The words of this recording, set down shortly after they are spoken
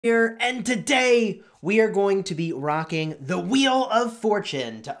Here, and today we are going to be rocking the Wheel of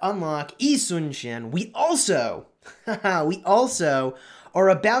Fortune to unlock Isunshin. We also are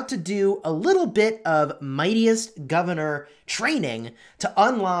about to do a little bit of Mightiest Governor training to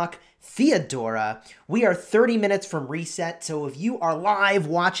unlock Theodora. We are 30 minutes from reset, so if you are live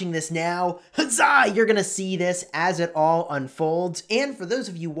watching this now, huzzah, you're going to see this as it all unfolds. And for those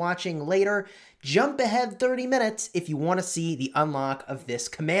of you watching later, jump ahead 30 minutes if you want to see the unlock of this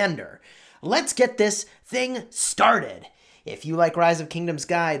commander. Let's get this thing started. If you like Rise of Kingdoms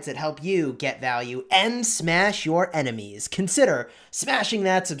guides that help you get value and smash your enemies, consider smashing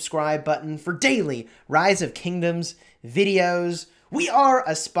that subscribe button for daily Rise of Kingdoms videos. We are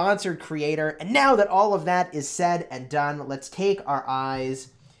a sponsored creator, and now that all of that is said and done, let's take our eyes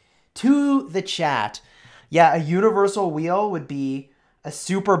to the chat. Yeah, a universal wheel would be a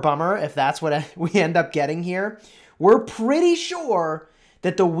super bummer if that's what we end up getting here. We're pretty sure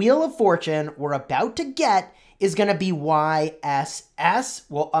that the Wheel of Fortune we're about to get is going to be YSS.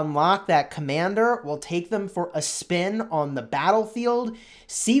 We'll unlock that commander. We'll take them for a spin on the battlefield,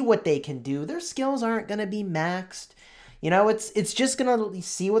 see what they can do. Their skills aren't going to be maxed. You know, it's just going to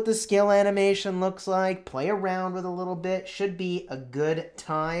see what the skill animation looks like, play around with a little bit. Should be a good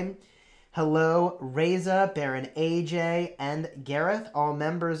time. Hello, Reza, Baron AJ, and Gareth, all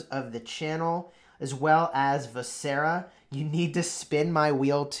members of the channel, as well as Vasera. You need to spin my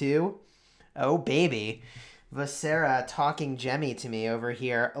wheel too. Oh, baby. Vasera talking Jemmy to me over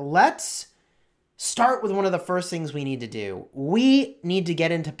here. Let's start with one of the first things we need to do. We need to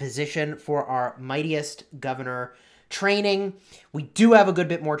get into position for our Mightiest Governor training. We do have a good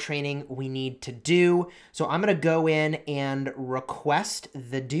bit more training we need to do. So I'm going to go in and request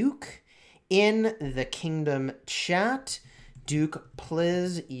the Duke in the Kingdom chat. Duke,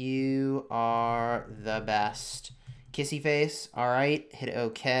 please, you are the best. Kissy face. All right. Hit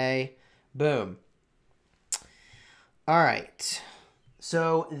OK. Boom. All right.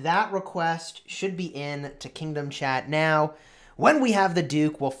 So that request should be in to Kingdom chat now. When we have the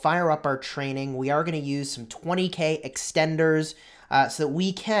Duke, we'll fire up our training. We are going to use some 20K extenders so that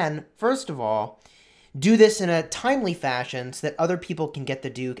we can, first of all, do this in a timely fashion so that other people can get the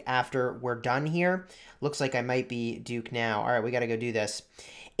Duke after we're done here. Looks like I might be Duke now. All right, we got to go do this.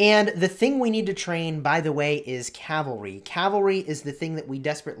 And the thing we need to train, by the way, is Cavalry. Cavalry is the thing that we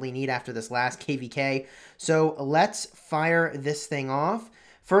desperately need after this last KVK. So let's fire this thing off.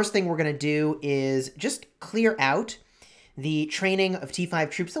 First thing we're going to do is just clear out the training of T5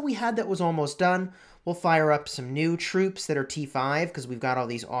 troops that we had that was almost done. We'll fire up some new troops that are T5 because we've got all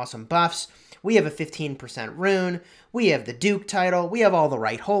these awesome buffs. We have a 15% rune. We have the Duke title. We have all the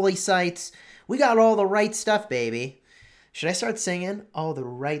right holy sites. We got all the right stuff, baby. Should I start singing? All the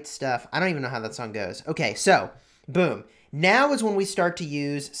right stuff. I don't even know how that song goes. Okay, so, boom. Now is when we start to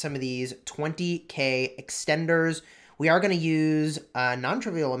use some of these 20K extenders. We are going to use a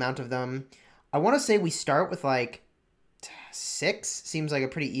non-trivial amount of them. I want to say we start with like 6. Seems like a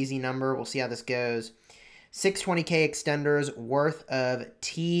pretty easy number. We'll see how this goes. 6 20K extenders worth of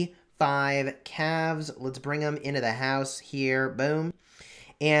T5 calves. Let's bring them into the house here. Boom.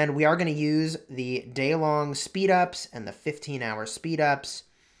 And we are going to use the day-long speed-ups and the 15-hour speed-ups.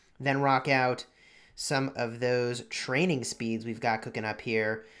 Then rock out some of those training speeds we've got cooking up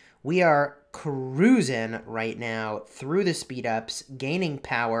here. We are cruising right now through the speed-ups, gaining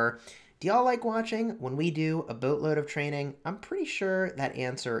power. Do y'all like watching when we do a boatload of training? I'm pretty sure that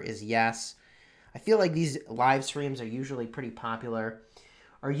answer is yes. I feel like these live streams are usually pretty popular.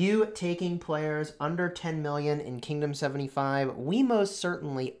 Are you taking players under 10 million in Kingdom 75? We most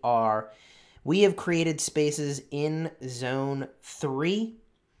certainly are. We have created spaces in Zone 3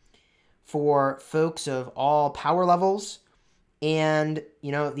 for folks of all power levels. And,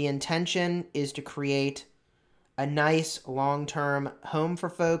 you know, the intention is to create a nice long-term home for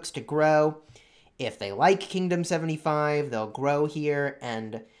folks to grow. If they like Kingdom 75, they'll grow here,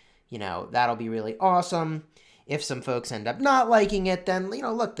 and, you know, that'll be really awesome. If some folks end up not liking it, then, you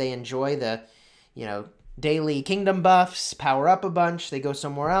know, look, they enjoy the, you know, daily kingdom buffs, power up a bunch, they go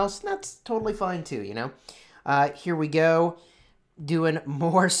somewhere else. That's totally fine too, you know. Here we go, doing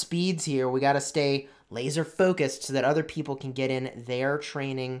more speeds here. We got to stay laser focused so that other people can get in their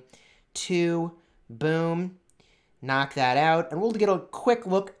training too. Boom. Knock that out. And we'll get a quick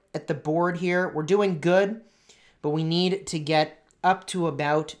look at the board here. We're doing good, but we need to get up to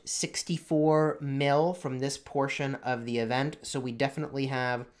about 64 mil from this portion of the event. So we definitely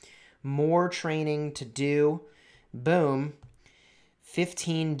have more training to do. Boom.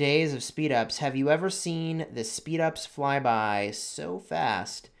 15 days of speed ups. Have you ever seen the speed ups fly by so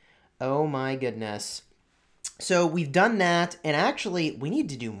fast? Oh my goodness. So we've done that, and actually, we need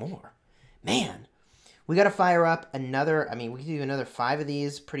to do more. Man, we got to fire up another, I mean, we can do another 5 of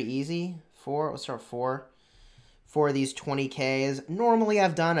these pretty easy. 4, let's start with 4. 4 of these 20Ks. Normally,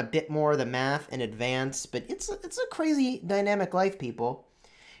 I've done a bit more of the math in advance, but it's a crazy dynamic life, people.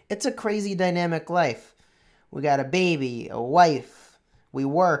 It's a crazy dynamic life. We got a baby, a wife, we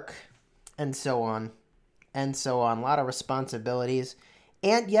work, and so on, and so on. A lot of responsibilities,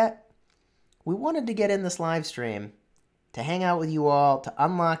 and yet, we wanted to get in this live stream to hang out with you all, to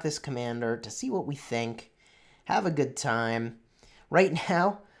unlock this commander, to see what we think, have a good time. Right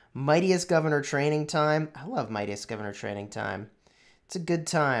now, Mightiest Governor training time. I love Mightiest Governor training time. It's a good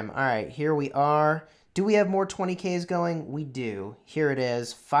time. All right, here we are. Do we have more 20Ks going? We do. Here it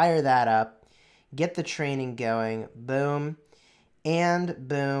is. Fire that up. Get the training going. Boom. And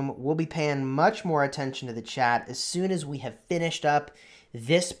boom. We'll be paying much more attention to the chat as soon as we have finished up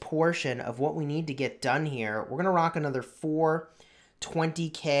this portion of what we need to get done here. We're going to rock another 4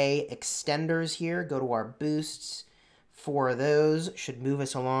 20K extenders here. Go to our boosts. 4 of those should move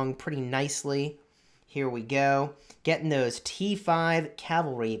us along pretty nicely. Here we go. Getting those T5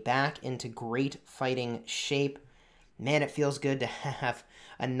 cavalry back into great fighting shape. Man, it feels good to have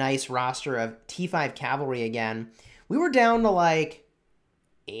a nice roster of T5 cavalry again. We were down to like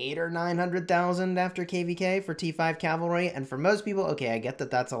 800,000 or 900,000 after KVK for T5 cavalry, and for most people, okay, I get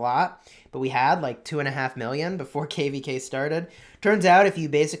that that's a lot, but we had like 2.5 million before KVK started. Turns out if you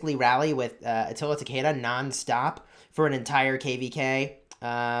basically rally with Attila Takeda non-stop for an entire KVK,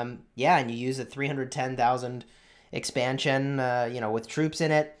 yeah, and you use a 310,000 expansion, you know, with troops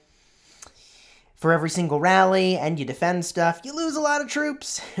in it for every single rally, and you defend stuff, you lose a lot of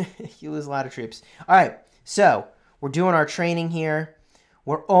troops. You lose a lot of troops. All right, so we're doing our training here.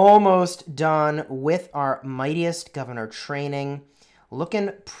 We're almost done with our Mightiest Governor training.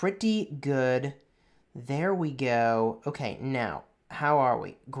 Looking pretty good. There we go. Okay, now, how are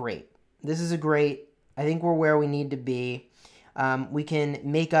we? Great. This is a great, I think we're where we need to be. We can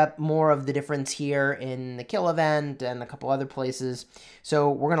make up more of the difference here in the kill event and a couple other places. So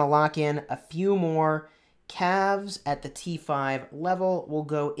we're going to lock in a few more calves at the T5 level. We'll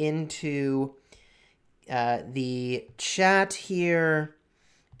go into the chat here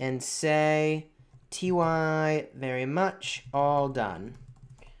and say, TY very much, all done.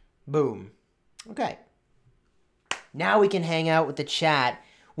 Boom. Okay. Now we can hang out with the chat.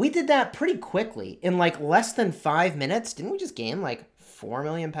 We did that pretty quickly. In like less than 5 minutes. Didn't we just gain like 4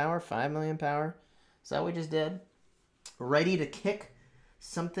 million power, 5 million power? Is that what we just did? Ready to kick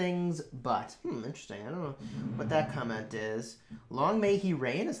something's butt. Interesting. I don't know what that comment is. Long may he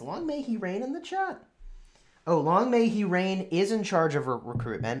reign? Is long may he reign in the chat? Oh, Long May He Reign is in charge of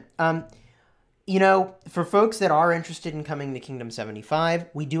recruitment. You know, for folks that are interested in coming to Kingdom 75,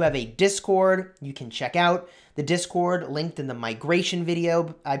 we do have a Discord. You can check out the Discord linked in the migration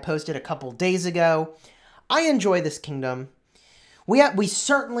video I posted a couple days ago. I enjoy this kingdom. We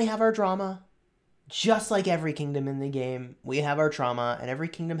certainly have our drama. Just like every kingdom in the game, we have our trauma, and every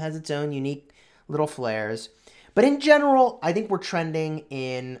kingdom has its own unique little flares. But in general, I think we're trending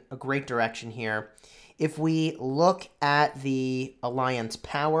in a great direction here. If we look at the alliance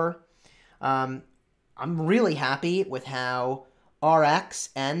power, I'm really happy with how RX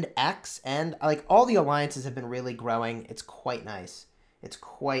and X and like all the alliances have been really growing. It's quite nice. It's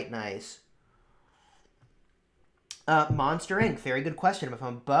quite nice. Monster Inc. Very good question. If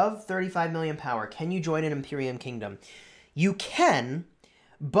I'm above 35 million power, can you join an Imperium Kingdom? You can,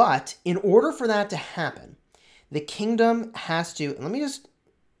 but in order for that to happen, the kingdom has to... Let me just...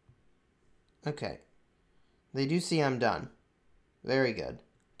 Okay. They do see I'm done. Very good.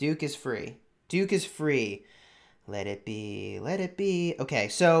 Duke is free. Duke is free. Let it be. Let it be. Okay,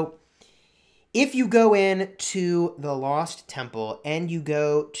 so if you go in to the Lost Temple and you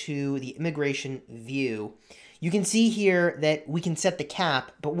go to the immigration view, you can see here that we can set the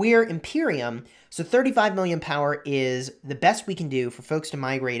cap, but we're Imperium, so 35 million power is the best we can do for folks to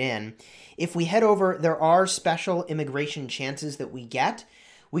migrate in. If we head over, there are special immigration chances that we get.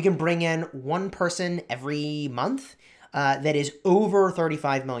 We can bring in one person every month that is over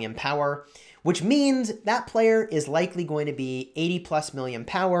 35 million power, which means that player is likely going to be 80 plus million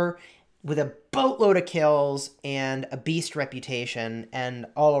power with a boatload of kills and a beast reputation and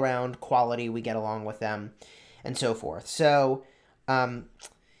all around quality we get along with them and so forth. So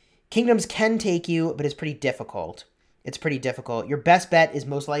kingdoms can take you, but it's pretty difficult. It's pretty difficult. Your best bet is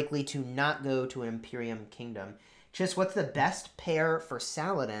most likely to not go to an Imperium Kingdom. Chis, what's the best pair for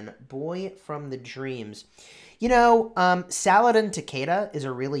Saladin? Boy from the dreams. You know, Saladin Takeda is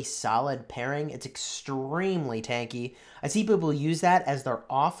a really solid pairing. It's extremely tanky. I see people use that as their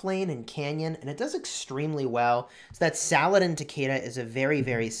off lane in Canyon, and it does extremely well. So that Saladin Takeda is a very,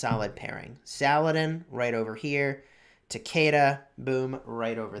 very solid pairing. Saladin right over here. Takeda, boom,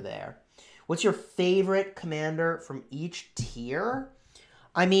 right over there. What's your favorite commander from each tier?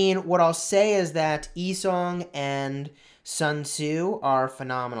 I mean, what I'll say is that Isong and Sun Tzu are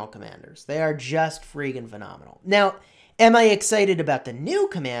phenomenal commanders. They are just freaking phenomenal. Now, am I excited about the new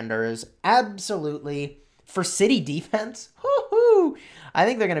commanders? Absolutely. For city defense, woohoo! I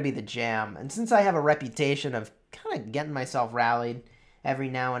think they're going to be the jam. And since I have a reputation of kind of getting myself rallied every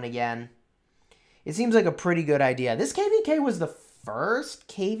now and again, it seems like a pretty good idea. This KVK was the first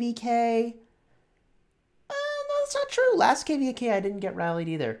KVK. No, that's not true. Last KVK, I didn't get rallied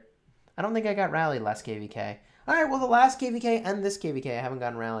either. I don't think I got rallied last KVK. All right, well, the last KVK and this KVK, I haven't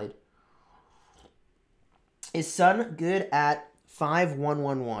gotten rallied. Is Sun good at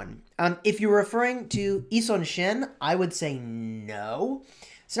 5111? If you're referring to Isun Shin, I would say no.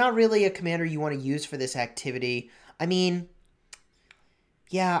 It's not really a commander you want to use for this activity. I mean,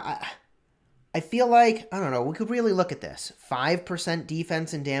 yeah, I feel like, I don't know, we could really look at this. 5%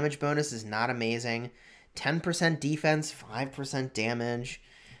 defense and damage bonus is not amazing. 10% defense, 5% damage.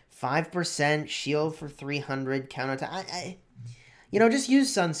 5% shield for 300 counterattack. You know, just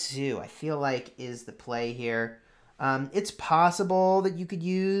use Sun Tzu, I feel like, is the play here. It's possible that you could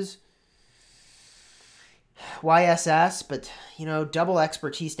use YSS, but, you know, double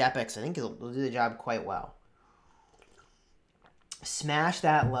expertise epics, I think it'll do the job quite well. Smash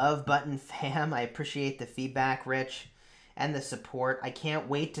that love button, fam. I appreciate the feedback, Rich, and the support. I can't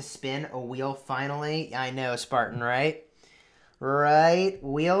wait to spin a wheel finally. I know, Spartan, right? Right?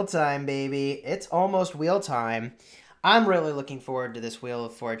 Wheel time, baby. It's almost wheel time. I'm really looking forward to this Wheel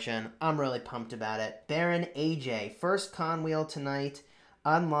of Fortune. I'm really pumped about it. Baron AJ, first con wheel tonight.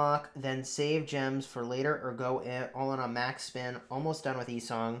 Unlock, then save gems for later or go all in on max spin. Almost done with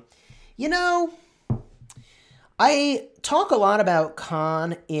Esong. You know, I talk a lot about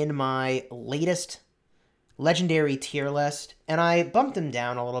Khan in my latest legendary tier list, and I bumped him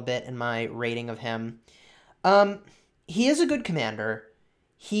down a little bit in my rating of him. He is a good commander.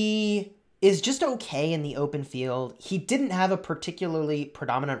 He is just okay in the open field. He didn't have a particularly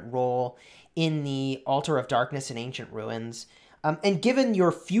predominant role in the Altar of Darkness and Ancient Ruins. And given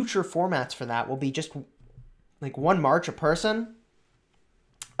your future formats for that will be just like one march a person,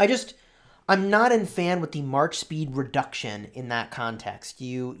 I'm not in fan with the march speed reduction in that context.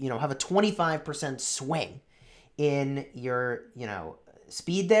 You have a 25% swing in your,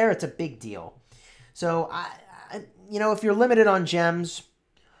 speed there. It's a big deal. So, if you're limited on gems,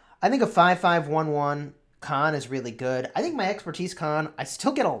 I think a 5511 con is really good. I think my expertise con, I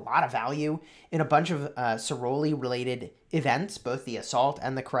still get a lot of value in a bunch of Soroli-related events, both the Assault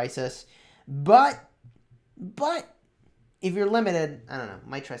and the Crisis. But if you're limited, I don't know,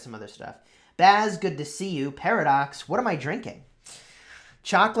 might try some other stuff. Baz, good to see you. Paradox, what am I drinking?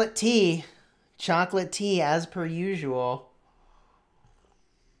 Chocolate tea. Chocolate tea, as per usual.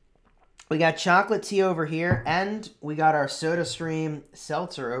 We got chocolate tea over here, and we got our SodaStream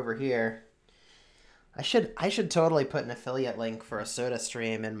seltzer over here. I should totally put an affiliate link for a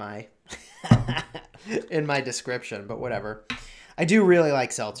SodaStream in my in my description, but whatever. I do really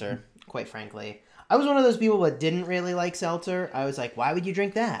like seltzer, quite frankly. I was one of those people that didn't really like seltzer. I was like, why would you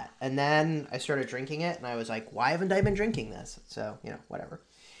drink that? And then I started drinking it, and I was like, why haven't I been drinking this? So, whatever.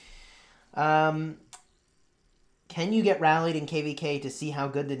 Can you get rallied in KVK to see how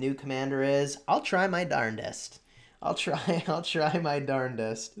good the new commander is? I'll try my darndest. I'll try my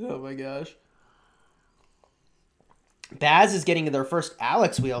darndest. Oh my gosh. Baz is getting their first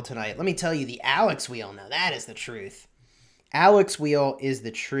Alex wheel tonight. Let me tell you, the Alex wheel, now that is the truth. Alex wheel is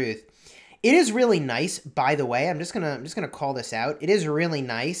the truth. It is really nice, by the way. I'm just gonna call this out. It is really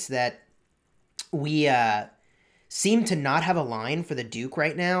nice that we seem to not have a line for the Duke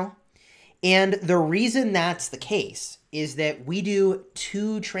right now. And the reason that's the case is that we do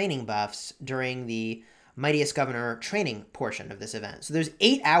 2 training buffs during the Mightiest Governor training portion of this event. So there's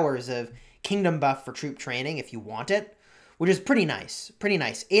 8 hours of Kingdom buff for troop training if you want it, which is pretty nice. Pretty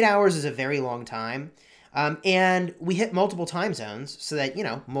nice. 8 hours is a very long time. And we hit multiple time zones so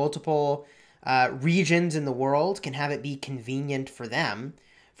that, multiple regions in the world can have it be convenient for them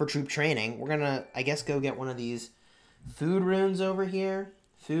for troop training. We're going to, I guess, go get one of these food runes over here.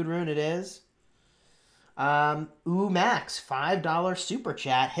 Food rune it is. Max, $5 super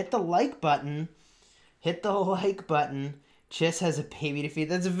chat. Hit the like button. Hit the like button. Chis has a baby to feed.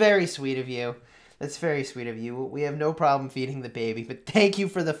 That's very sweet of you. That's very sweet of you. We have no problem feeding the baby, but thank you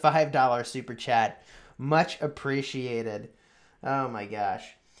for the $5 super chat. Much appreciated. Oh my gosh.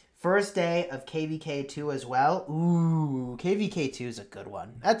 First day of KVK2 as well. Ooh, KVK2 is a good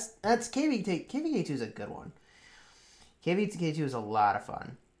one. That's KVK2 is a good one. KVK2 is a lot of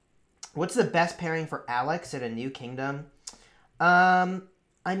fun. What's the best pairing for Alex at a new kingdom? I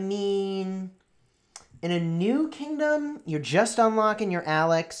mean, in a new kingdom, you're just unlocking your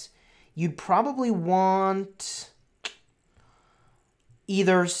Alex. You'd probably want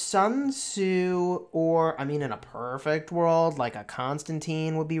either Sun Tzu or, I mean, in a perfect world, like a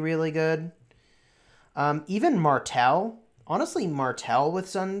Constantine would be really good. Even Martel. Honestly, Martel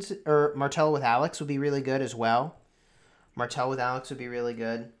with Martel with Alex would be really good as well. Martel with Alex would be really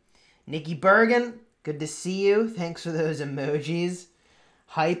good. Nikki Bergen, good to see you. Thanks for those emojis.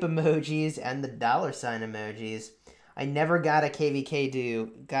 Hype emojis and the $sign emojis. I never got a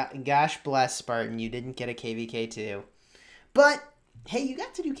KVK2. Gosh bless, Spartan, you didn't get a KVK2. But, hey, you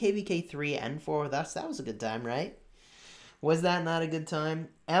got to do KVK3 and 4 with us. That was a good time, right? Was that not a good time?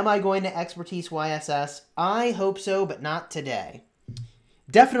 Am I going to Expertise YSS? I hope so, but not today.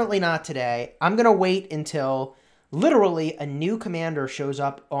 Definitely not today. I'm going to wait until literally a new commander shows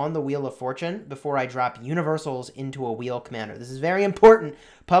up on the Wheel of Fortune before I drop universals into a wheel commander. This is very important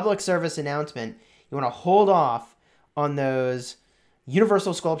public service announcement. You want to hold off on those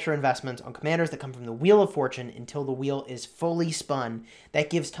universal sculpture investments on commanders that come from the Wheel of Fortune until the wheel is fully spun. That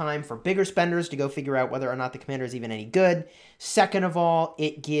gives time for bigger spenders to go figure out whether or not the commander is even any good. Second of all,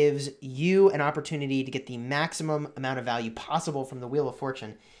 it gives you an opportunity to get the maximum amount of value possible from the Wheel of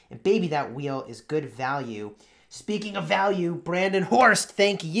Fortune. And baby, that wheel is good value. Speaking of value, Brandon Horst,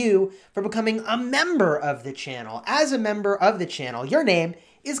 thank you for becoming a member of the channel. As a member of the channel, your name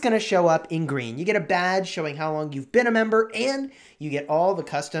is going to show up in green. You get a badge showing how long you've been a member, and you get all the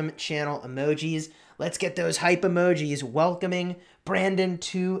custom channel emojis. Let's get those hype emojis welcoming Brandon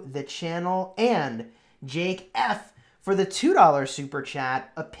to the channel. And Jake F. for the $2 super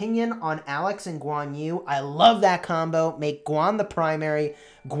chat. Opinion on Alex and Guan Yu. I love that combo. Make Guan the primary.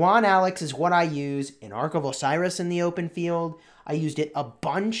 Guan Alex is what I use in Ark of Osiris in the open field. I used it a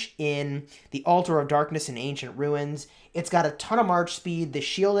bunch in the Altar of Darkness and Ancient Ruins. It's got a ton of march speed. The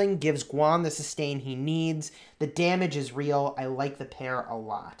shielding gives Guan the sustain he needs. The damage is real. I like the pair a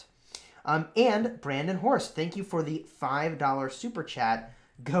lot. And Brandon Horst, thank you for the $5 super chat.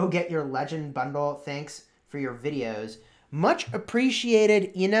 Go get your Legend bundle. Thanks for your videos. Much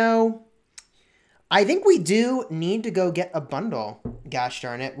appreciated. You know, I think we do need to go get a bundle. Gosh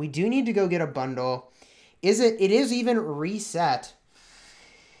darn it. We do need to go get a bundle. It is even reset.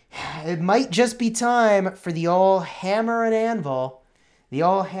 It might just be time for the old hammer and anvil. The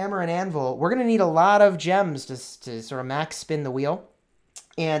old hammer and anvil. We're going to need a lot of gems to sort of max spin the wheel.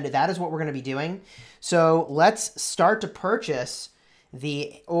 And that is what we're going to be doing. So let's start to purchase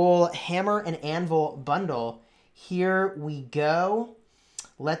the old hammer and anvil bundle. Here we go.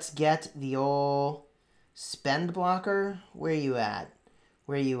 Let's get the old spend blocker. Where you at?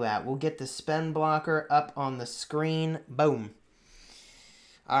 Where you at? We'll get the spend blocker up on the screen. Boom.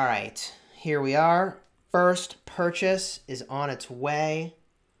 All right, here we are. First purchase is on its way.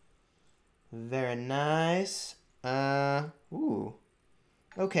 Very nice. Ooh.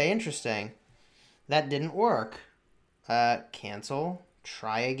 Okay, interesting. That didn't work. Cancel.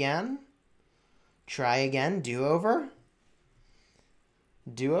 Try again. Try again. Do-over.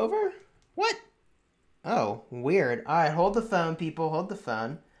 Do-over? What? Oh, weird. All right, hold the phone, people. Hold the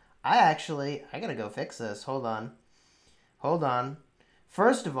phone. I gotta go fix this. Hold on. Hold on.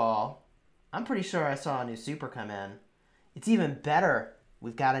 First of all, I'm pretty sure I saw a new super come in. It's even better.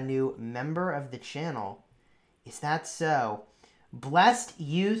 We've got a new member of the channel. Is that so? Blessed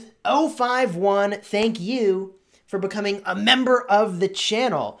Youth 051, thank you for becoming a member of the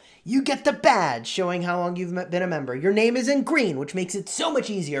channel. You get the badge showing how long you've been a member. Your name is in green, which makes it so much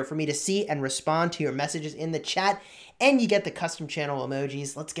easier for me to see and respond to your messages in the chat. And you get the custom channel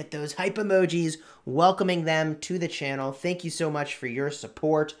emojis. Let's get those hype emojis, welcoming them to the channel. Thank you so much for your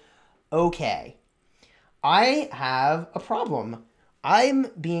support. Okay, I have a problem. I'm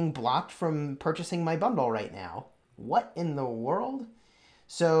being blocked from purchasing my bundle right now. What in the world?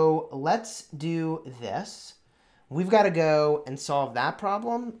 So let's do this. We've got to go and solve that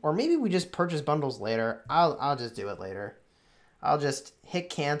problem. Or maybe we just purchase bundles later. I'll just do it later. I'll just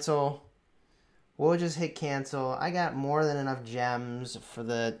hit cancel. We'll just hit cancel. I got more than enough gems for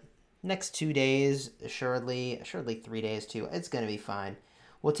the next 2 days, assuredly 3 days too. It's going to be fine.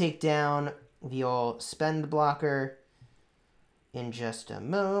 We'll take down the old spend blocker in just a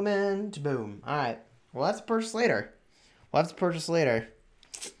moment. Boom. All right. We'll have to purchase later. We'll have to purchase later.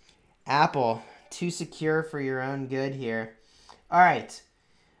 Apple, too secure for your own good here. All right.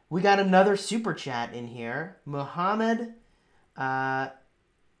 We got another super chat in here. Muhammad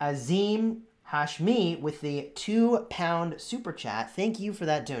Azim Hashmi with the £2 super chat. Thank you for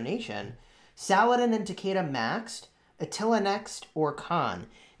that donation. Saladin and Takeda maxed. Attila next or Khan?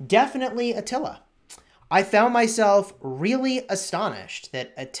 Definitely Attila. I found myself really astonished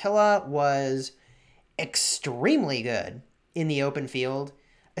that Attila was extremely good in the open field.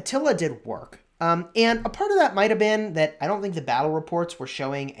 Attila did work. And a part of that might have been that I don't think the battle reports were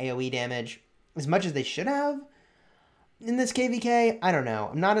showing AoE damage as much as they should have in this KVK. I don't know.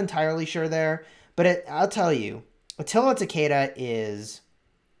 I'm not entirely sure there. But I'll tell you, Attila Takeda is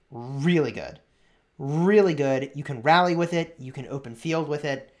really good. Really good. You can rally with it. You can open field with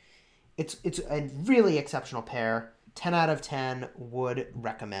it. It's a really exceptional pair. 10 out of 10 would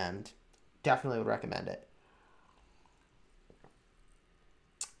recommend. Definitely would recommend it.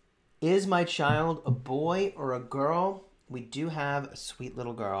 Is my child a boy or a girl? We do have a sweet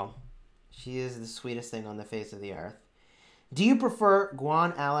little girl. She is the sweetest thing on the face of the earth. Do you prefer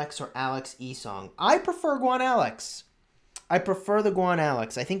Guan Alex or Alex Esong? I prefer Guan Alex. I prefer the Guan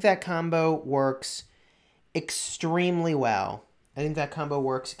Alex. I think that combo works extremely well.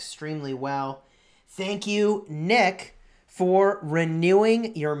 Thank you, Nick, for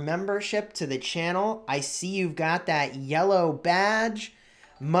renewing your membership to the channel. I see you've got that yellow badge.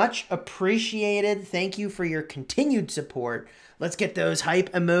 Much appreciated. Thank you for your continued support. Let's get those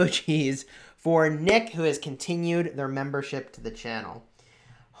hype emojis for Nick, who has continued their membership to the channel.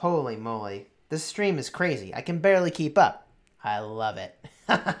 Holy moly. This stream is crazy. I can barely keep up. I love it.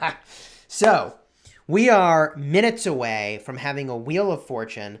 So, we are minutes away from having a Wheel of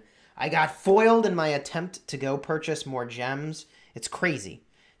Fortune. I got foiled in my attempt to go purchase more gems. It's crazy.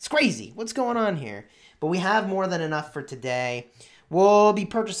 It's crazy. What's going on here? But we have more than enough for today. We'll be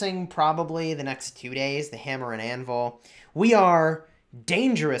purchasing probably the next 2 days, the Hammer and Anvil. We are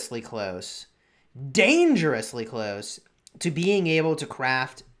dangerously close to being able to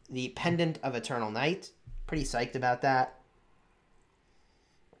craft the Pendant of Eternal Night. Pretty psyched about that.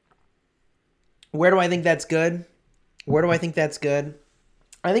 Where do I think that's good? I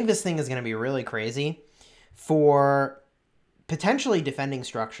think this thing is going to be really crazy for potentially defending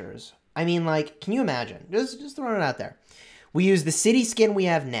structures. I mean, like, can you imagine? Just throwing it out there. We use the city skin we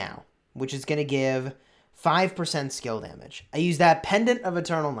have now, which is going to give 5% skill damage. I use that Pendant of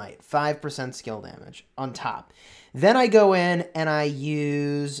Eternal Night, 5% skill damage on top. Then I go in and I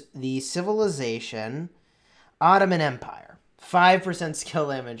use the Civilization Ottoman Empire, 5% skill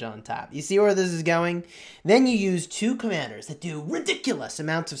damage on top. You see where this is going? Then you use 2 commanders that do ridiculous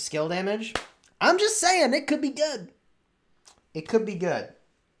amounts of skill damage. I'm just saying, it could be good. It could be good.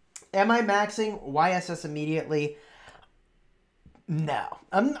 Am I maxing YSS immediately? No.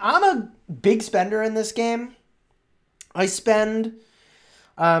 I'm a big spender in this game. I spend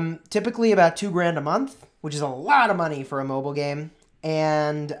typically about $2 a month, which is a lot of money for a mobile game.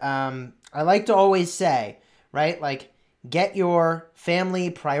 And I like to always say, right, like, get your family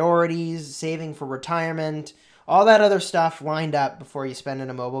priorities, saving for retirement, all that other stuff lined up before you spend in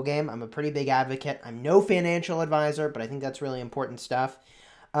a mobile game. I'm a pretty big advocate. I'm no financial advisor, but I think that's really important stuff.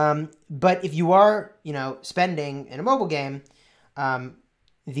 But if you are, spending in a mobile game,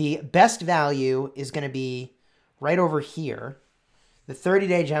 the best value is going to be right over here. The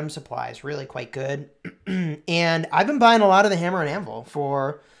 30-day gem supply is really quite good. And I've been buying a lot of the Hammer and Anvil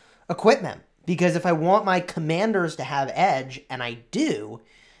for equipment, because if I want my commanders to have edge, and I do,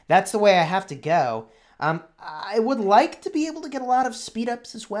 that's the way I have to go. I would like to be able to get a lot of speed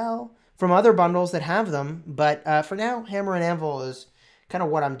ups as well from other bundles that have them. But for now, Hammer and Anvil is kind of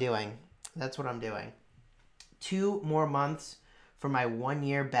what I'm doing. That's what I'm doing. 2 more months for my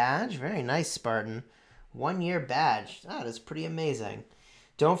 1-year badge. Very nice, Spartan. 1-year badge. That is pretty amazing.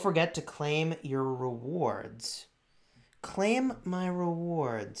 Don't forget to claim your rewards. Claim my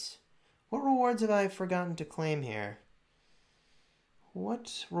rewards. What rewards have I forgotten to claim here?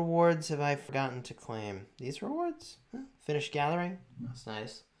 What rewards have I forgotten to claim? These rewards? Huh? Finished gathering? That's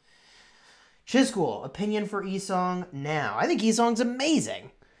nice. Chisgule, opinion for Esong now. I think Esong's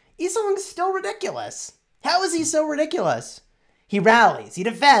amazing. Esong's still ridiculous. How is he so ridiculous? He rallies, he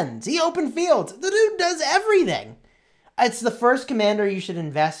defends, he open fields. The dude does everything. It's the first commander you should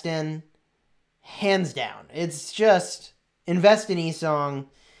invest in, hands down. It's just, invest in Esong,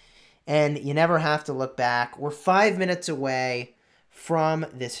 and you never have to look back. We're 5 minutes away from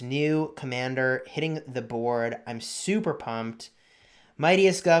this new commander hitting the board. I'm super pumped.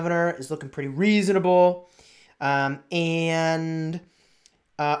 Mightiest Governor is looking pretty reasonable. And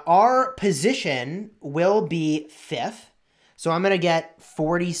our position will be 5th. So I'm going to get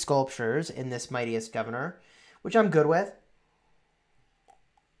 40 sculptures in this Mightiest Governor, which I'm good with.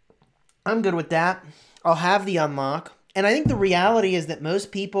 I'm good with that. I'll have the unlock. And I think the reality is that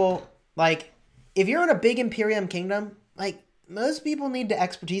most people, like, if you're in a big Imperium kingdom, like, most people need to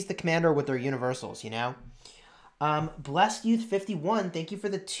expertise the commander with their universals, you know? Blessed Youth 51, thank you for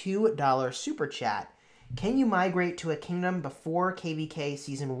the $2 super chat. Can you migrate to a kingdom before KVK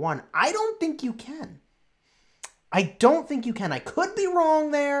Season 1? I don't think you can. I don't think you can. I could be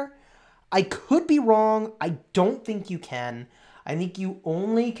wrong there. I could be wrong. I don't think you can. I think you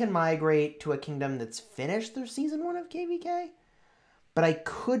only can migrate to a kingdom that's finished their Season 1 of KVK. But I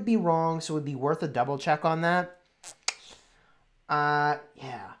could be wrong, so it would be worth a double check on that.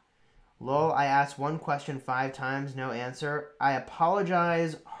 Yeah. Lol, I asked one question 5 times, no answer. I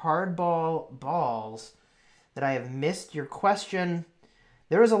apologize, hardball balls, that I have missed your question.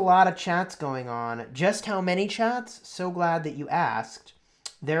 There is a lot of chats going on. Just how many chats? So glad that you asked.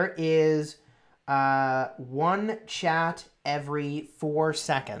 There is one chat every 4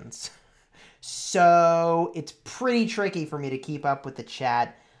 seconds. So it's pretty tricky for me to keep up with the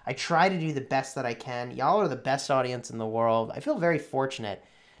chat. I try to do the best that I can. Y'all are the best audience in the world. I feel very fortunate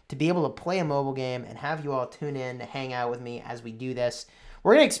to be able to play a mobile game and have you all tune in to hang out with me as we do this.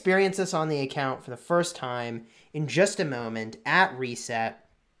 We're going to experience this on the account for the first time in just a moment at reset.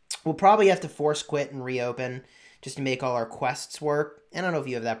 We'll probably have to force quit and reopen just to make all our quests work. I don't know if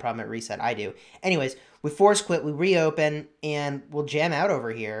you have that problem at reset. I do. Anyways, we force quit, we reopen, and we'll jam out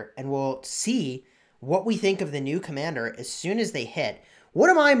over here, and we'll see what we think of the new commander as soon as they hit. What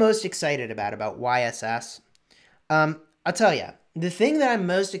am I most excited about YSS? I'll tell you. The thing that I'm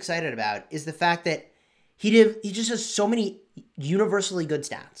most excited about is the fact that he just has so many universally good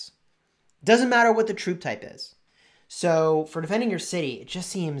stats. Doesn't matter what the troop type is. So for defending your city, it just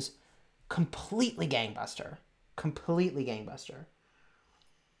seems completely gangbuster. Completely gangbuster.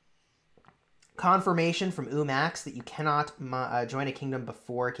 Confirmation from Umax that you cannot join a kingdom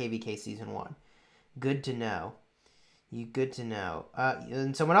before KVK Season 1. Good to know. Good to know.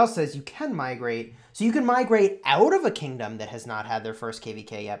 And someone else says you can migrate. So you can migrate out of a kingdom that has not had their first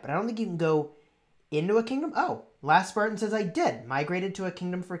KVK yet, but I don't think you can go into a kingdom. Oh, Last Spartan says I did. Migrated to a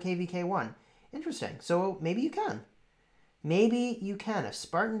kingdom for KVK 1. Interesting. So maybe you can. Maybe you can. If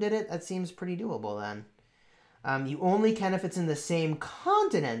Spartan did it, that seems pretty doable then. You only can if it's in the same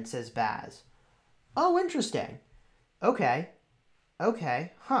continent, says Baz. Oh, interesting. Okay.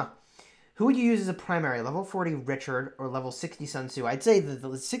 Okay. Huh. Who would you use as a primary? Level 40 Richard or level 60 Sun Tzu? I'd say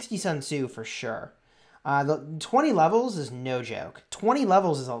the 60 Sun Tzu for sure. The 20 levels is no joke. 20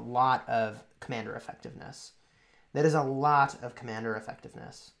 levels is a lot of commander effectiveness. That is a lot of commander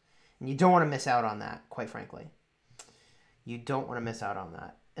effectiveness. And you don't want to miss out on that, quite frankly. You don't want to miss out on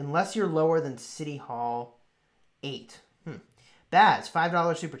that. Unless you're lower than City Hall 8. Baz,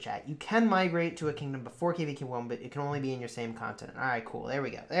 $5 super chat. You can migrate to a kingdom before KVK 1, but it can only be in your same continent. All right, cool. There we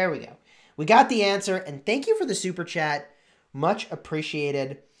go. There we go. We got the answer, and thank you for the super chat. Much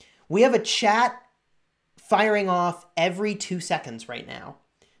appreciated. We have a chat firing off every 2 seconds right now.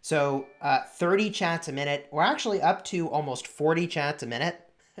 So 30 chats a minute. We're actually up to almost 40 chats a minute.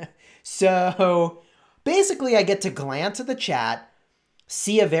 So basically, I get to glance at the chat,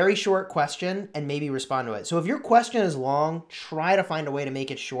 see a very short question, and maybe respond to it. So if your question is long, try to find a way to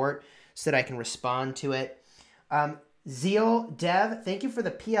make it short so that I can respond to it. Zeal Dev, thank you for the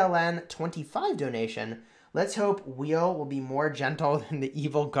PLN 25 donation. Let's hope Wheel will be more gentle than the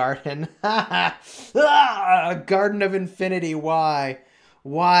evil garden. Garden of Infinity, why?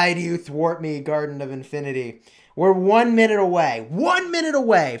 Why do you thwart me, Garden of Infinity? We're 1 minute away. 1 minute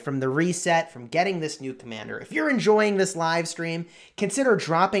away from the reset, from getting this new commander. If you're enjoying this live stream, consider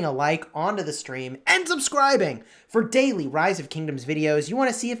dropping a like onto the stream and subscribing for daily Rise of Kingdoms videos. You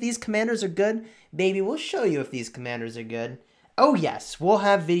want to see if these commanders are good? Baby, we'll show you if these commanders are good. Oh yes, we'll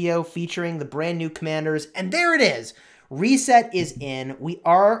have video featuring the brand new commanders. And there it is. Reset is in. We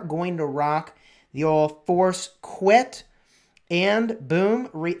are going to rock the old force quit. And boom,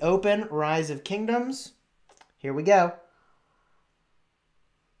 reopen Rise of Kingdoms. Here we go.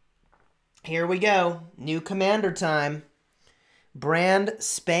 Here we go. New commander time. Brand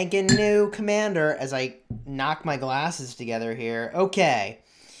spanking new commander as I knock my glasses together here. Okay.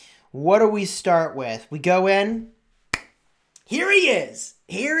 What do we start with? We go in. Here he is.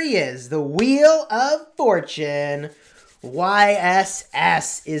 Here he is. The Wheel of Fortune.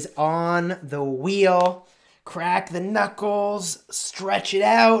 YSS is on the wheel. Crack the knuckles. Stretch it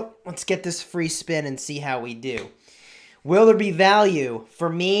out. Let's get this free spin and see how we do. Will there be value? For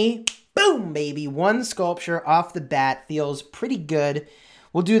me, boom, baby. 1 sculpture off the bat feels pretty good.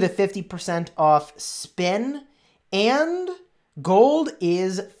 We'll do the 50% off spin. And Gold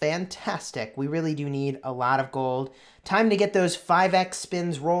is fantastic. We really do need a lot of gold. Time to get those 5x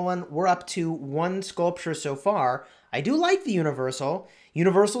spins rolling. We're up to 1 sculpture so far. I do like the universal.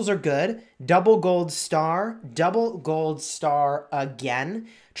 Universals are good. Double gold star again.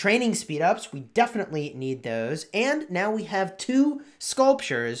 Training speed ups, we definitely need those. And now we have 2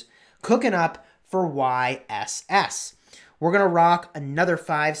 sculptures cooking up for YSS. We're going to rock another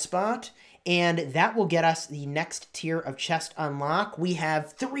 5 spot, and that will get us the next tier of chest unlock. We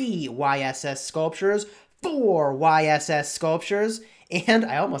have 3 YSS sculptures, 4 YSS sculptures, and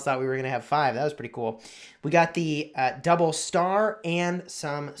I almost thought we were going to have 5. That was pretty cool. We got the double star and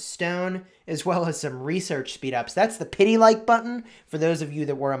some stone, as well as some research speed ups. That's the pity like button for those of you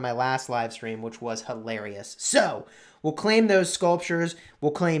that were on my last live stream, which was hilarious. So we'll claim those sculptures.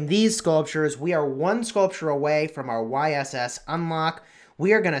 We'll claim these sculptures. We are 1 sculpture away from our YSS unlock.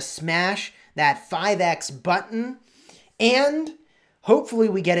 We are going to smash that 5x button, and hopefully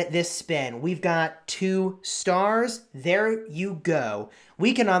we get it this spin. We've got 2 stars. There you go.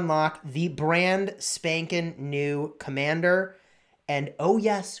 We can unlock the brand spanking new commander. And oh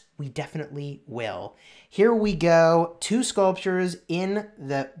yes, we definitely will. Here we go. 2 sculptures in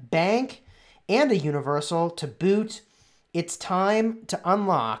the bank and a universal to boot. It's time to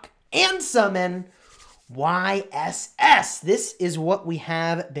unlock and summon YSS. This is what we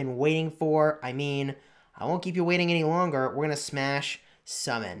have been waiting for. I mean, I won't keep you waiting any longer. We're going to smash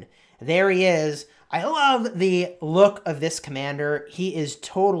summon. There he is. I love the look of this commander. He is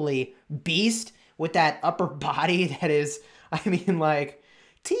totally beast with that upper body that is, I mean, like,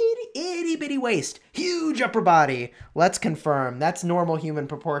 teeny itty bitty waist. Huge upper body. Let's confirm. That's normal human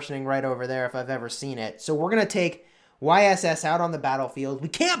proportioning right over there if I've ever seen it. So we're going to take YSS out on the battlefield. We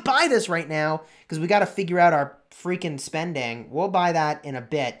can't buy this right now because we got to figure out our freaking spending. We'll buy that in a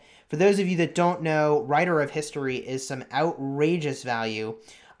bit. For those of you that don't know, Writer of History is some outrageous value.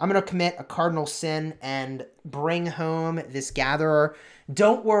 I'm going to commit a cardinal sin and bring home this Gatherer.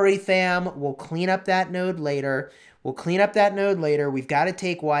 Don't worry, fam. We'll clean up that node later. We'll clean up that node later. We've got to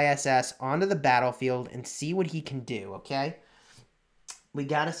take YSS onto the battlefield and see what he can do, okay? We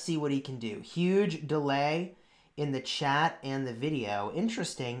got to see what he can do. Huge delay in the chat and the video.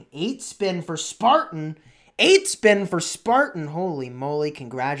 Interesting. 8 spin for Spartan. 8 spin for Spartan. Holy moly.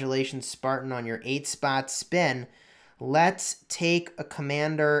 Congratulations, Spartan, on your 8 spot spin. Let's take a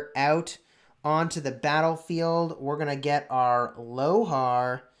commander out onto the battlefield. We're going to get our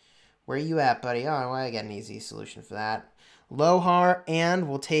Lohar. Where are you at, buddy? Oh, well, I got an easy solution for that. Lohar, and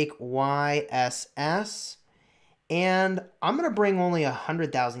we'll take YSS. And I'm going to bring only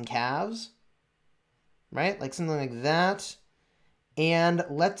 100,000 calves. Right? Like something like that. And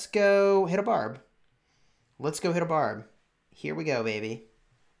let's go hit a barb. Let's go hit a barb. Here we go, baby.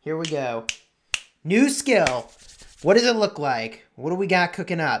 Here we go. New skill. What does it look like? What do we got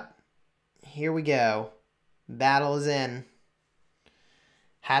cooking up? Here we go. Battle is in.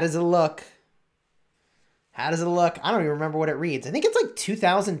 How does it look? How does it look? I don't even remember what it reads. I think it's like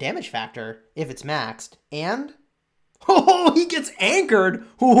 2,000 damage factor if it's maxed. And? Oh, he gets anchored.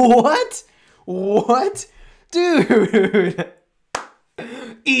 What? What? Dude.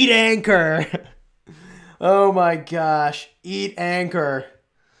 Eat anchor. Oh my gosh. Eat anchor.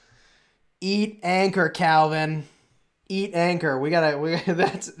 Eat anchor, Calvin. Eat anchor.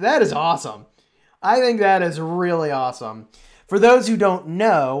 That is awesome. I think that is really awesome. For those who don't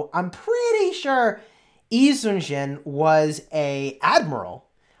know, I'm pretty sure Yi Sun-shin was an admiral.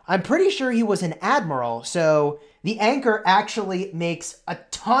 I'm pretty sure he was an admiral, so the anchor actually makes a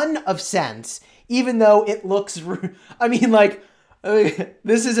ton of sense, even though it looks, I mean, like,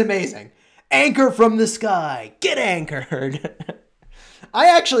 this is amazing. Anchor from the sky, get anchored. I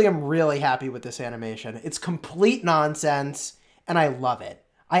actually am really happy with this animation. It's complete nonsense, and I love it.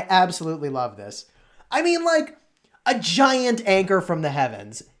 I absolutely love this. I mean, like, a giant anchor from the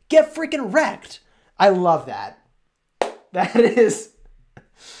heavens. Get freaking wrecked. I love that.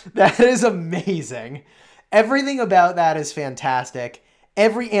 That is amazing. Everything about that is fantastic.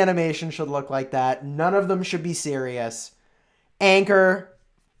 Every animation should look like that. None of them should be serious. Anchor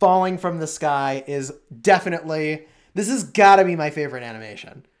falling from the sky is definitely... This has got to be my favorite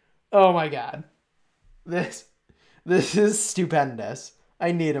animation. Oh my god. This is stupendous.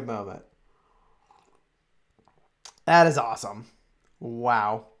 I need a moment. That is awesome.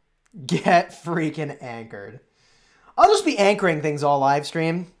 Wow. Get freaking anchored. I'll just be anchoring things all live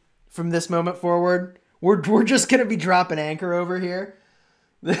stream from this moment forward. We're just going to be dropping anchor over here.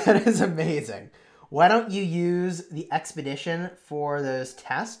 That is amazing. Why don't you use the expedition for those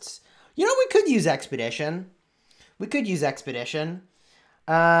tests? You know, we could use expedition. We could use expedition.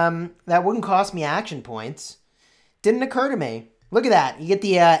 That wouldn't cost me action points. Didn't occur to me. Look at that. You get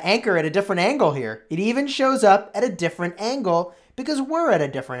the anchor at a different angle here. It even shows up at a different angle because we're at a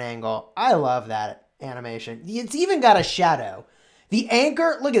different angle. I love that animation. It's even got a shadow. The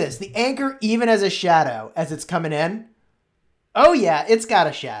anchor, look at this. The anchor even has a shadow as it's coming in. Oh yeah, it's got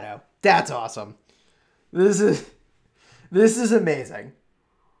a shadow. That's awesome. This is amazing.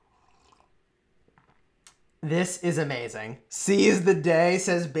 This is amazing. Seize the day,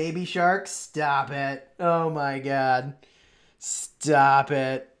 says Baby Shark. Stop it. Oh my God. Stop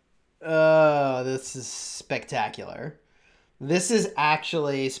it. Oh, this is spectacular. This is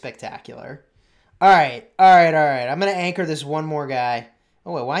actually spectacular. All right. I'm going to anchor this one more guy.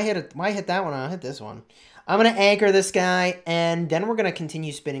 Oh, wait, why hit that one? I'll hit this one. I'm going to anchor this guy, and then we're going to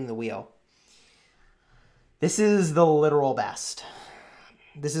continue spinning the wheel. This is the literal best.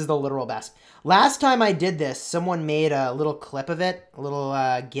 This is the literal best. Last time I did this, someone made a little clip of it, a little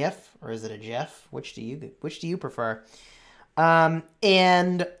GIF, or is it a GIF? Which do you prefer?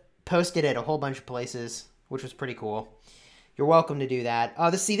 And posted it a whole bunch of places, which was pretty cool. You're welcome to do that.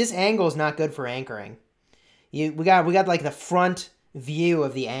 Oh, this angle is not good for anchoring. We got like the front view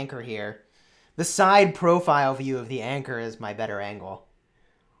of the anchor here. The side profile view of the anchor is my better angle.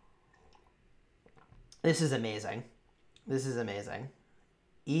 This is amazing. This is amazing.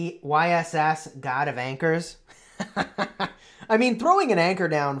 YSS, God of Anchors. I mean, throwing an anchor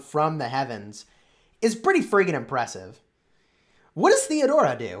down from the heavens is pretty freaking impressive. What does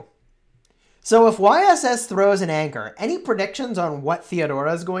Theodora do? So if YSS throws an anchor, any predictions on what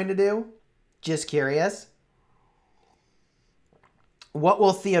Theodora is going to do? Just curious. What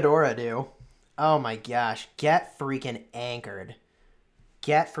will Theodora do? Oh my gosh. Get freaking anchored.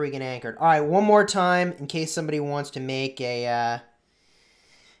 Get freaking anchored. All right, one more time in case somebody wants to make a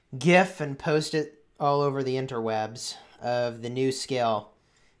GIF and post it all over the interwebs of the new skill.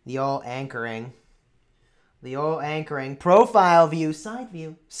 The old anchoring. The old anchoring. Profile view, side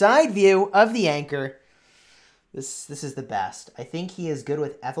view of the anchor. This is the best. I think he is good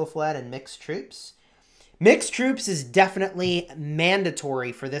with Ethelflaed and mixed troops. Mixed troops is definitely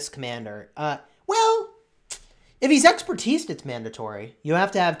mandatory for this commander. Well, if he's expertise, it's mandatory. You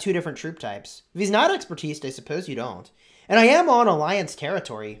have to have 2 different troop types. If he's not expertise, I suppose you don't. And I am on Alliance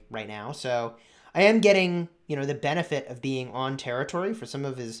territory right now, so I am getting, the benefit of being on territory for some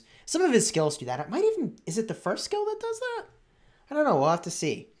of his skills do that. It might even, is it the first skill that does that? I don't know. We'll have to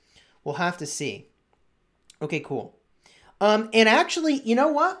see. We'll have to see. Okay, cool. And actually, you know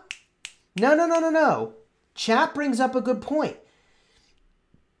what? No. Chat brings up a good point.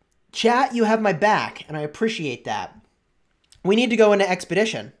 Chat, you have my back, and I appreciate that. We need to go into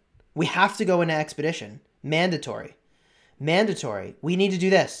expedition. We have to go into expedition. Mandatory. Mandatory. We need to do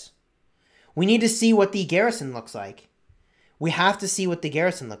this. We need to see what the garrison looks like. We have to see what the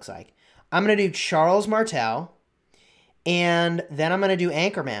garrison looks like. I'm going to do Charles Martel, and then I'm going to do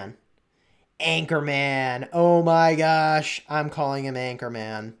Anchorman. Anchorman. Oh my gosh. I'm calling him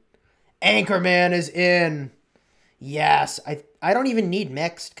Anchorman. Anchorman is in. Yes. I don't even need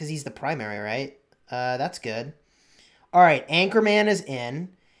mixed because he's the primary, right? That's good. All right. Anchorman is in.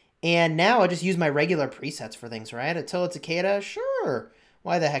 And now I just use my regular presets for things, right? Until it's a Cicada? Sure.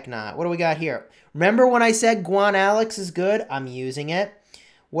 Why the heck not? What do we got here? Remember when I said Guan Alex is good? I'm using it.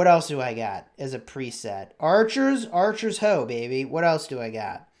 What else do I got as a preset? Archers ho, baby. What else do I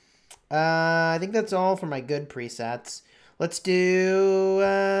got? I think that's all for my good presets. Let's do...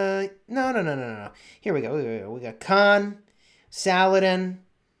 No. Here we go. We got Khan, Saladin,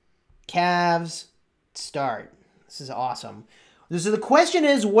 Calves, Start. This is awesome. So the question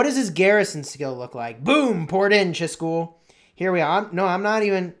is, what does his garrison skill look like? Boom! Poured in, Chisgule. Here we are. I'm not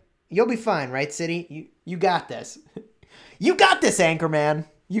even... You'll be fine, right, City? You got this. You got this, Anchorman.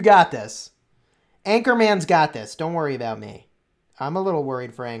 You got this. Anchorman's got this. Don't worry about me. I'm a little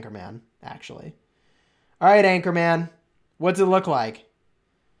worried for Anchorman, actually. All right, Anchorman. What's it look like?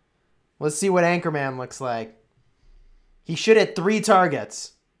 Let's see what Anchorman looks like. He should hit 3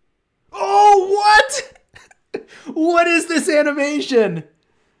 targets. Oh, what? What is this animation?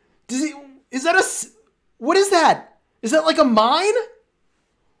 Is that a... What is that? Is that like a mine?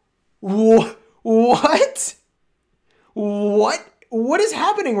 What? What is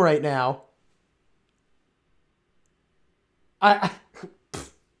happening right now? I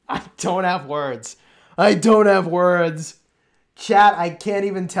don't have words. I don't have words. Chat, I can't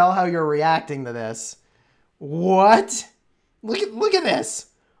even tell how you're reacting to this. What? Look at this.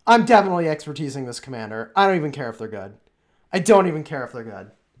 I'm definitely expertising this commander. I don't even care if they're good. I don't even care if they're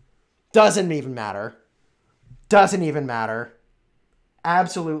good. Doesn't even matter. Doesn't even matter.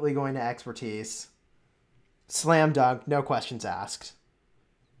 Absolutely going to expertise. Slam dunk. No questions asked.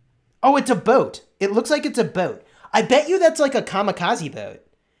 Oh, it's a boat. It looks like it's a boat. I bet you that's like a kamikaze boat.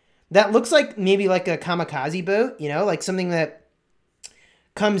 That looks like maybe like a kamikaze boat, you know, like something that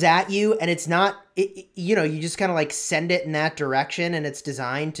comes at you and it's not, you know, you just kind of like send it in that direction and it's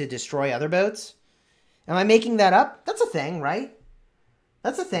designed to destroy other boats. Am I making that up? That's a thing, right?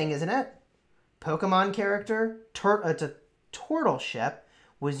 That's a thing, isn't it? Pokemon character, it's a turtle ship,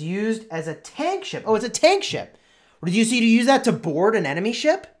 was used as a tank ship. Oh, it's a tank ship. Did you see to use that to board an enemy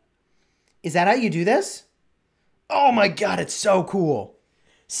ship? Is that how you do this? Oh my god, it's so cool.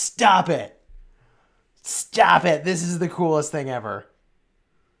 Stop it. Stop it. This is the coolest thing ever.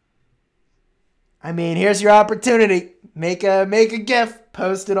 I mean, here's your opportunity. Make a GIF.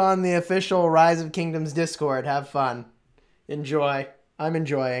 Post it on the official Rise of Kingdoms Discord. Have fun. Enjoy. I'm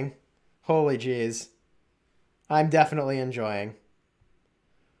enjoying. Holy jeez. I'm definitely enjoying.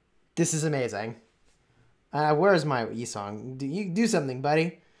 This is amazing. Where's my e-song? Do something,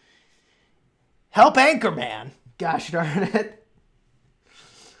 buddy. Help Anchorman. Gosh darn it.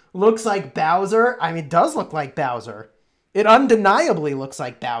 Looks like Bowser. I mean, it does look like Bowser. It undeniably looks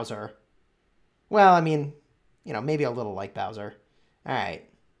like Bowser. Well, I mean, you know, maybe a little like Bowser. All right.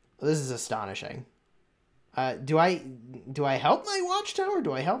 Well, this is astonishing. Do I help my watchtower?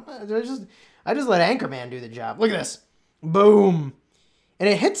 Do I help? I just let Anchorman do the job. Look at this. Boom. And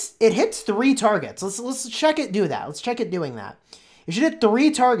it hits 3 targets. Let's check it do that. Let's check it doing that. It should hit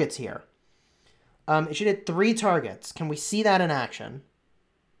 3 targets here. It should hit 3 targets. Can we see that in action?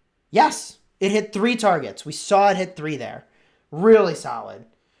 Yes, it hit 3 targets. We saw it hit 3 there. Really solid.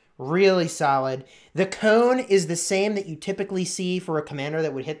 Really solid. The cone is the same that you typically see for a commander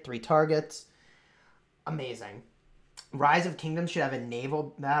that would hit 3 targets. Amazing. Rise of Kingdoms should have a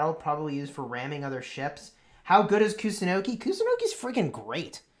naval battle, probably used for ramming other ships. How good is Kusunoki? Kusunoki's freaking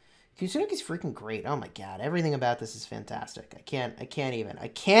great. Kusunoki's freaking great. Oh my god, everything about this is fantastic. I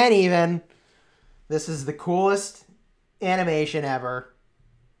can't even. This is the coolest animation ever.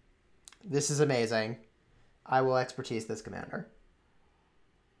 This is amazing. I will expertise this commander.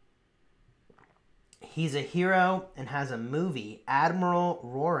 He's a hero and has a movie. Admiral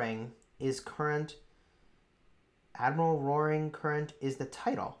Roaring is current. Admiral Roaring Current is the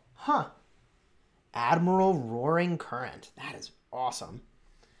title. Huh. Admiral Roaring Current. That is awesome.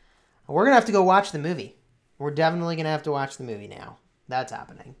 We're going to have to go watch the movie. We're definitely going to have to watch the movie now. That's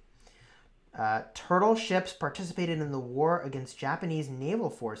happening. Turtle ships participated in the war against Japanese naval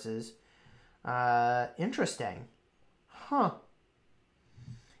forces. Interesting. Huh.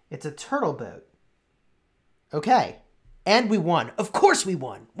 It's a turtle boat. Okay. And we won. Of course we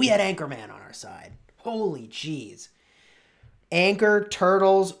won. We had Anchorman on our side. Holy jeez. Anchor,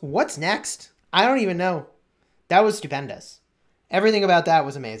 turtles. What's next? I don't even know. That was stupendous. Everything about that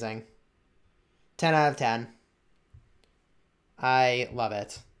was amazing. 10 out of 10. I love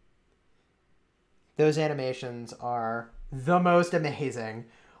it. Those animations are the most amazing.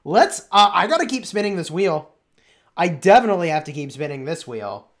 Let's, I gotta keep spinning this wheel. I definitely have to keep spinning this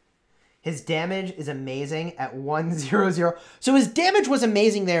wheel. His damage is amazing at 100. So his damage was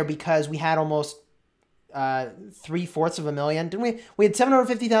amazing there because we had almost 3/4 of a million. Didn't we? We had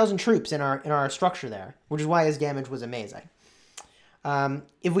 750,000 troops in our structure there, which is why his damage was amazing.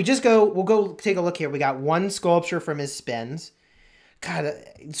 If we just go, we'll go take a look here. We got 1 sculpture from his spins. God,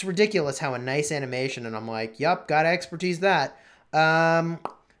 it's ridiculous how a nice animation, and I'm like, yup, gotta expertise that.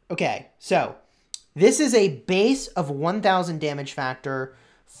 Okay, so this is a base of 1,000 damage factor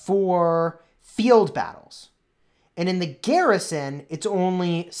for field battles. And in the garrison, it's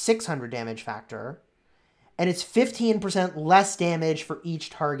only 600 damage factor. And it's 15% less damage for each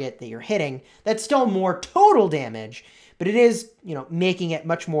target that you're hitting. That's still more total damage, but it is, you know, making it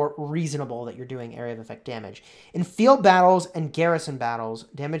much more reasonable that you're doing area of effect damage. In field battles and garrison battles,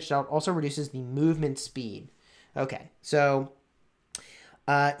 damage dealt also reduces the movement speed. Okay, so,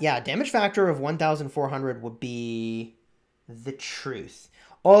 yeah, damage factor of 1,400 would be the truth.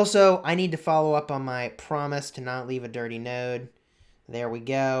 Also, I need to follow up on my promise to not leave a dirty node. There we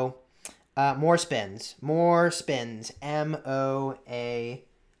go. More spins. More spins. M-O-A-R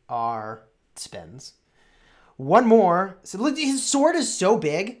spins. One more. So look, his sword is so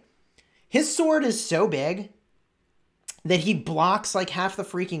big. His sword is so big that he blocks like half the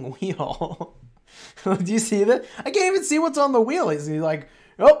freaking wheel. Do you see that? I can't even see what's on the wheel. He's like,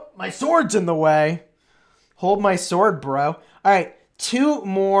 oh, my sword's in the way. Hold my sword, bro. All right. 2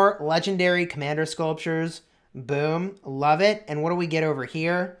 more legendary commander sculptures. Boom. Love it. And what do we get over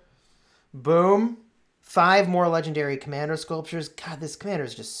here? Boom. 5 more legendary commander sculptures. God, this commander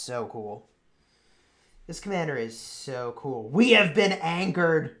is just so cool. This commander is so cool. We have been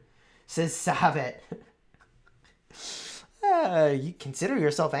anchored, says Savit. You consider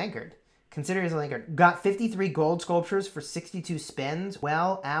yourself anchored. Consider yourself like got 53 gold sculptures for 62 spins.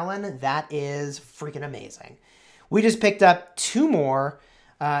 Well, Alan, that is freaking amazing. We just picked up 2 more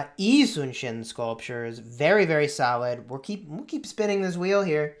Isunshin sculptures. Very, very solid. We'll keep spinning this wheel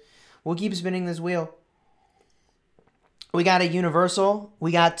here. We'll keep spinning this wheel. We got a universal.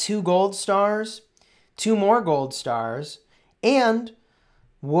 We got 2 gold stars, 2 more gold stars, and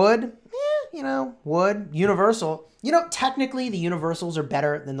wood. Wood, universal. Technically the universals are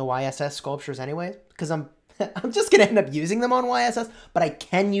better than the YSS sculptures anyway, because I'm just going to end up using them on YSS, but I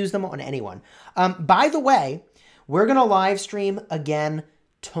can use them on anyone. By the way, we're going to live stream again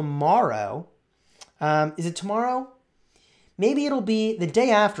tomorrow. Is it tomorrow? Maybe it'll be the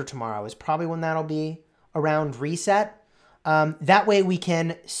day after tomorrow is probably when that'll be, around reset. That way we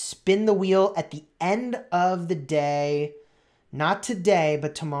can spin the wheel at the end of the day, not today,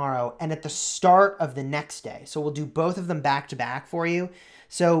 but tomorrow, and at the start of the next day. So we'll do both of them back to back for you.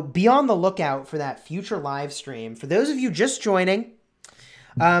 So be on the lookout for that future live stream. For those of you just joining,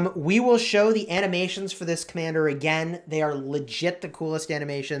 we will show the animations for this commander again. They are legit the coolest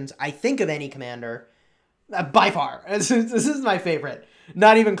animations, I think, of any commander. By far. This is my favorite.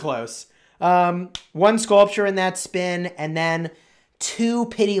 Not even close. 1 sculpture in that spin, and then 2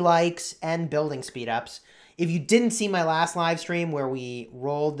 pity likes and building speed ups. If you didn't see my last live stream where we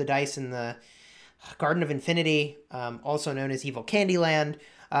rolled the dice in the Garden of Infinity, also known as Evil Candyland,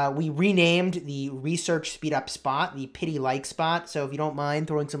 we renamed the research speed up spot, the pity like spot. So if you don't mind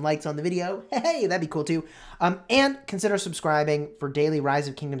throwing some likes on the video, hey, that'd be cool too. And consider subscribing for daily Rise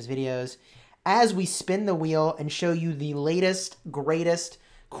of Kingdoms videos as we spin the wheel and show you the latest, greatest,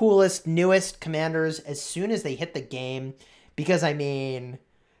 coolest, newest commanders as soon as they hit the game. Because,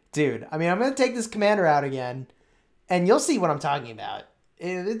 dude, I'm going to take this commander out again, and you'll see what I'm talking about.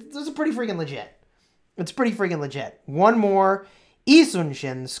 It's pretty freaking legit. It's pretty freaking legit. 1 more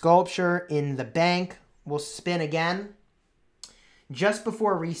Isunshin sculpture in the bank. We'll spin again just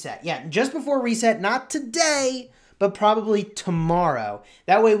before reset. Yeah, just before reset. Not today, but probably tomorrow.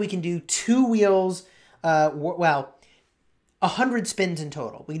 That way we can do 2 wheels, 100 spins in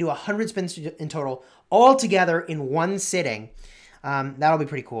total. We can do 100 spins in total all together in 1 sitting. That'll be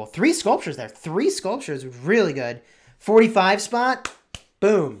pretty cool. 3 sculptures there. 3 sculptures. Really good. 45 spot.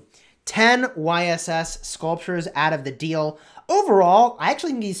 Boom. 10 YSS sculptures out of the deal. Overall, I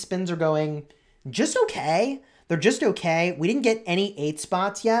actually think these spins are going just okay. They're just okay. We didn't get any 8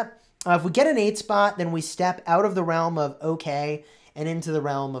 spots yet. If we get an 8 spot, then we step out of the realm of okay and into the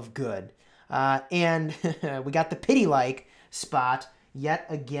realm of good. And we got the pity-like spot yet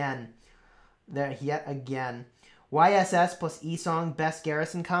again. There, yet again. YSS plus Esong best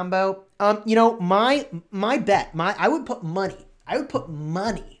garrison combo. My bet, I would put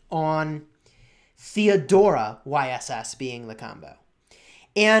money on Theodora YSS being the combo.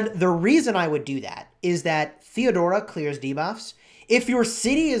 And the reason I would do that is that Theodora clears debuffs. If your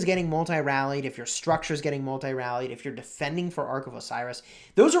city is getting multi-rallied, if your structure is getting multi-rallied, if you're defending for Ark of Osiris,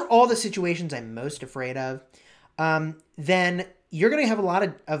 those are all the situations I'm most afraid of. Then you're going to have a lot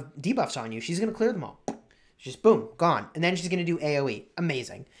of debuffs on you. She's going to clear them all. Just boom, gone. And then she's going to do AoE.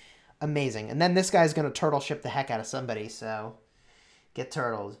 Amazing. Amazing. And then this guy's going to turtle ship the heck out of somebody, so get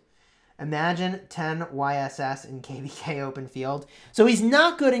turtled. Imagine 10 YSS in KVK open field. So he's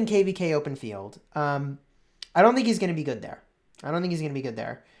not good in KVK open field. I don't think he's going to be good there.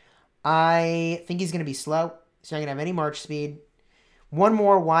 I think he's going to be slow. He's not going to have any march speed. 1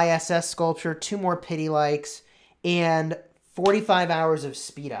 more YSS sculpture, 2 more pity likes, and 45 hours of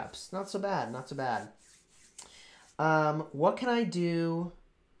speed ups. Not so bad. Not so bad. What can I do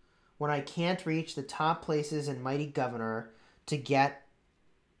when I can't reach the top places in Mighty Governor to get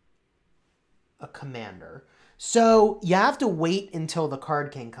a commander? So you have to wait until the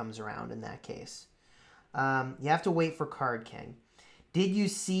Card King comes around in that case. You have to wait for Card King. Did you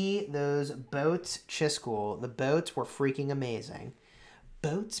see those boats, Chisgule? The boats were freaking amazing.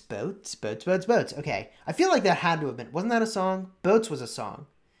 Boats, boats, boats, boats, boats. Okay, I feel like that had to have been. Wasn't that a song? Boats was a song.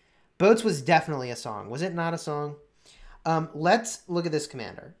 Boats was definitely a song. Was it not a song? Let's look at this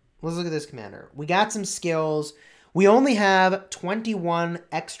commander. Let's look at this commander. We got some skills. We only have 21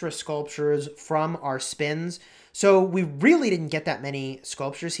 extra sculptures from our spins. So we really didn't get that many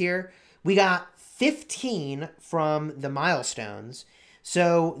sculptures here. We got 15 from the milestones.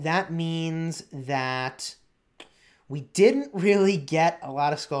 So that means that we didn't really get a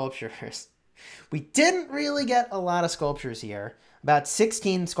lot of sculptures. We didn't really get a lot of sculptures here. About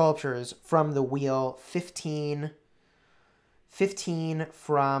 16 sculptures from the wheel, 15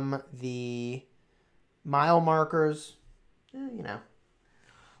 from the mile markers.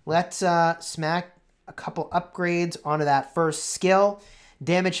 Let's smack a couple upgrades onto that first skill.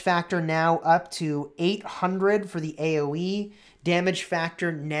 Damage factor now up to 800 for the AoE. Damage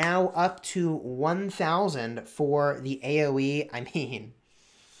factor now up to 1,000 for the AoE. I mean,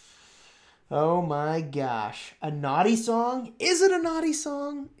 oh my gosh. A naughty song? Is it a naughty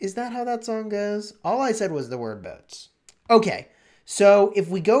song? Is that how that song goes? All I said was the word boats. Okay, so if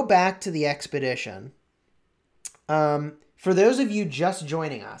we go back to the expedition, for those of you just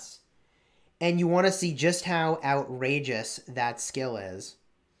joining us, and you want to see just how outrageous that skill is,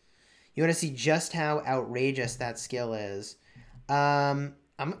 I'll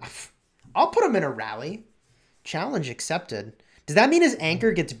put him in a rally. Challenge accepted. Does that mean his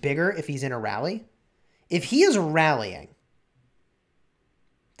anchor gets bigger if he's in a rally? If he is rallying,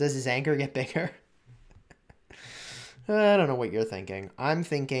 does his anchor get bigger? I don't know what you're thinking. I'm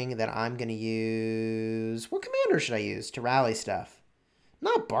thinking that I'm going to use... What commander should I use to rally stuff?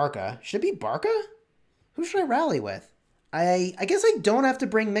 Not Barca. Should it be Barca? Who should I rally with? I guess I don't have to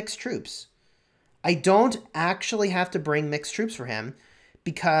bring mixed troops. I don't actually have to bring mixed troops for him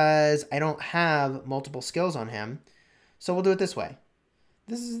because I don't have multiple skills on him. So we'll do it this way.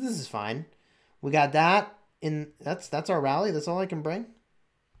 This is fine. We got that in... That's our rally. That's all I can bring.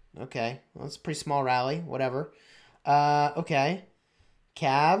 Okay. Well, that's a pretty small rally. Whatever. Okay.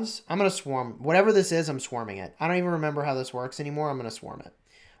 Calves. I'm going to swarm. Whatever this is, I'm swarming it. I don't even remember how this works anymore. I'm going to swarm it.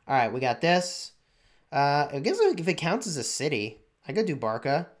 All right, we got this. I guess if it counts as a city, I could do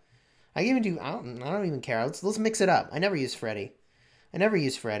Barca. I can even do... I don't even care. Let's mix it up. I never use Freddy.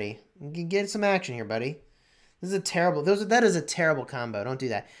 Get some action here, buddy. This is a terrible... That is a terrible combo. Don't do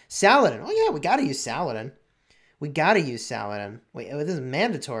that. Saladin. Oh, yeah, we got to use Saladin. Wait, this is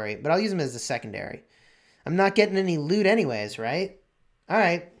mandatory, but I'll use him as the secondary. I'm not getting any loot anyways, right? All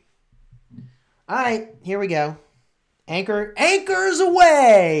right. All right, here we go. Anchors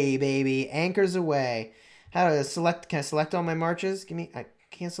away, baby. Anchors away. How do I select? Can I select all my marches? I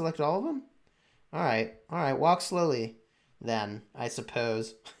can't select all of them? All right. Walk slowly then, I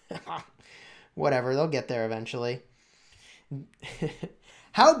suppose. Whatever, they'll get there eventually.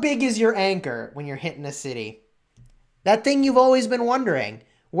 How big is your anchor when you're hitting a city? That thing you've always been wondering.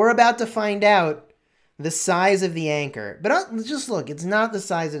 We're about to find out the size of the anchor. But just look, it's not the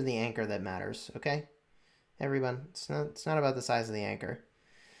size of the anchor that matters, okay? Everyone, it's not about the size of the anchor.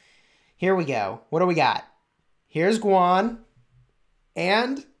 Here we go. What do we got? Here's Guan.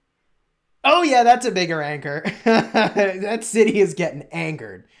 And... oh, yeah, that's a bigger anchor. That city is getting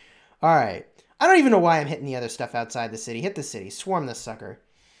anchored. All right. I don't even know why I'm hitting the other stuff outside the city. Hit the city. Swarm this sucker.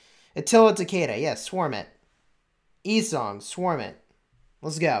 Attila Takeda. Yeah, swarm it. Esong. Swarm it.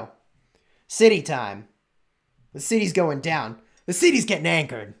 Let's go. City time. The city's going down. The city's getting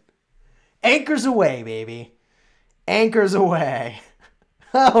anchored. Anchors away, baby. Anchors away.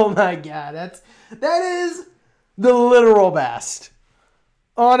 Oh my god, that is the literal best.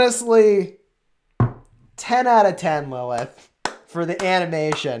 Honestly, 10 out of 10, Lilith, for the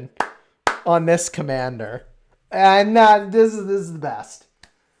animation on this commander. And this is the best.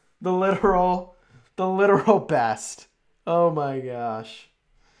 The literal best. Oh my gosh.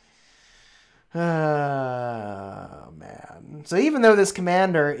 Oh, man. So even though this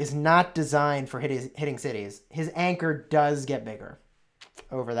commander is not designed for hitting cities, his anchor does get bigger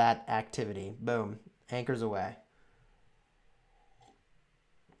over that activity. Boom. Anchors away.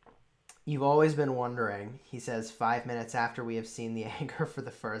 You've always been wondering, he says 5 minutes after we have seen the anchor for the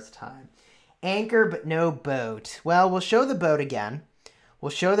first time. Anchor, but no boat. Well, we'll show the boat again.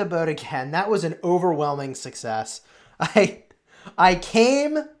 That was an overwhelming success. I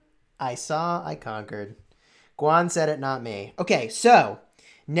came... I saw, I conquered. Guan said it, not me. Okay, so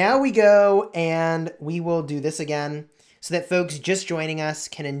now we go and we will do this again so that folks just joining us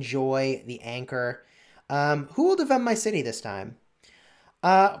can enjoy the anchor. Who will defend my city this time?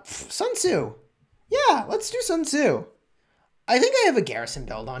 Sun Tzu. Yeah, let's do Sun Tzu. I think I have a garrison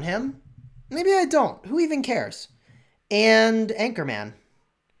build on him. Maybe I don't. Who even cares? And Anchorman.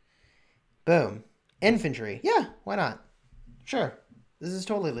 Boom. Infantry. Yeah, why not? Sure. This is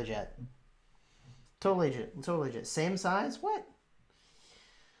totally legit. Totally legit. Same size? What?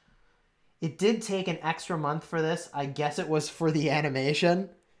 It did take an extra month for this. I guess it was for the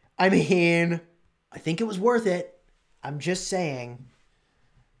animation. I mean, I think it was worth it. I'm just saying.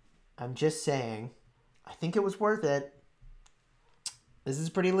 I think it was worth it. This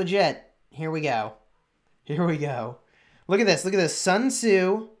is pretty legit. Here we go. Look at this. Sun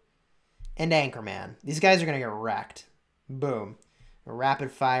Tzu and Anchorman. These guys are going to get wrecked. Boom.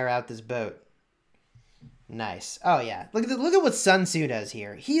 Rapid fire out this boat. Nice. Oh, yeah. Look at what Sun Tzu does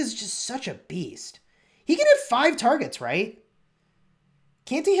here. He is just such a beast. He can hit 5 targets, right?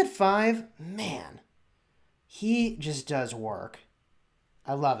 Can't he hit 5? Man. He just does work.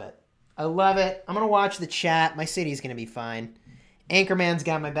 I love it. I love it. I'm going to watch the chat. My city's going to be fine. Anchorman's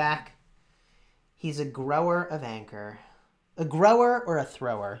got my back. He's a grower of anchor. A grower or a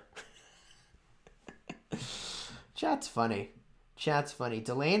thrower? Chat's funny. Chat's funny.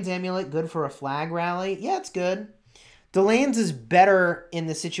 Delane's amulet, good for a flag rally? Yeah, it's good. Delane's is better in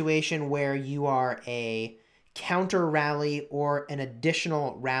the situation where you are a counter rally or an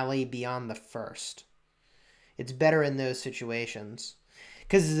additional rally beyond the first. It's better in those situations.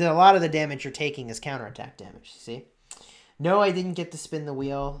 Because a lot of the damage you're taking is counterattack damage, see? No, I didn't get to spin the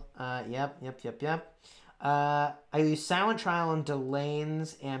wheel. Yep. I use Silent Trial on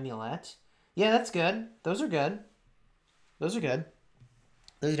Delane's amulet. Yeah, that's good. Those are good. Those are good.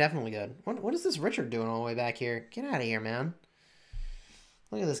 Those are definitely good. What is this Richard doing all the way back here? Get out of here, man.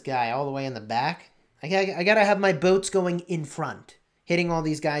 Look at this guy all the way in the back. I gotta have my boats going in front. Hitting all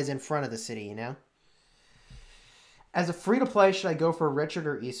these guys in front of the city, you know? As a free-to-play, should I go for Richard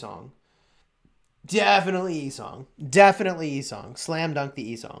or Esong? Definitely Esong. Definitely Esong. Slam dunk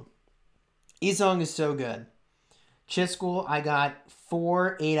the Esong. Esong is so good. Chisgule, I got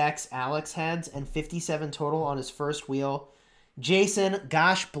 4 8x Alex heads and 57 total on his first wheel. Jason,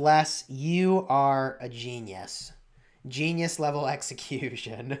 gosh bless, you are a genius. Genius level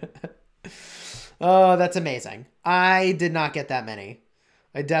execution. Oh, that's amazing. I did not get that many.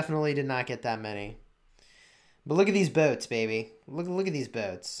 I definitely did not get that many. But look at these boats, baby. Look at these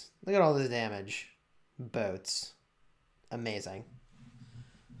boats. Look at all this damage. Boats. Amazing.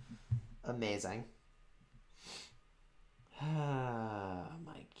 Amazing. Oh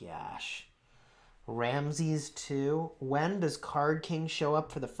my gosh. Ramses 2. When does Card King show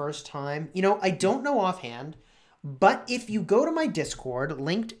up for the first time? You know, I don't know offhand, but if you go to my Discord,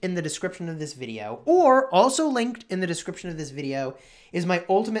 linked in the description of this video, or also linked in the description of this video, is my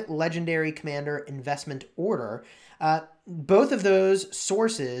Ultimate Legendary Commander investment order. Both of those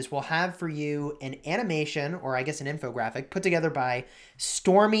sources will have for you an animation, or I guess an infographic, put together by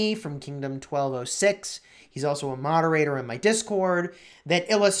Stormy from Kingdom 1206. He's also a moderator in my Discord that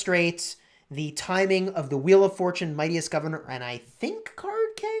illustrates the timing of the Wheel of Fortune, Mightiest Governor, and I think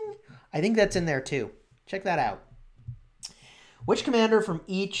Card King? I think that's in there too. Check that out. Which commander from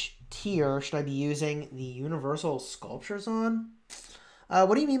each tier should I be using the universal sculptures on?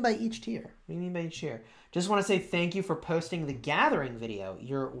 What do you mean by each tier? What do you mean by each tier? Just want to say thank you for posting the Gathering video.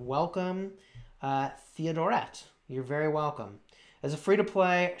 You're welcome, Theodorette. You're very welcome. As a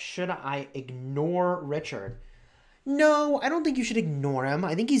free-to-play, should I ignore Richard? No, I don't think you should ignore him.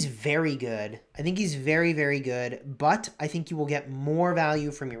 I think he's very good. I think he's very, very good. But I think you will get more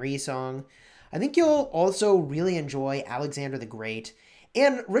value from your Esong. I think you'll also really enjoy Alexander the Great.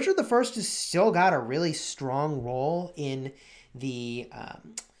 And Richard I has still got a really strong role in the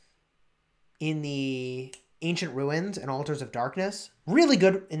Ancient Ruins and Altars of Darkness. Really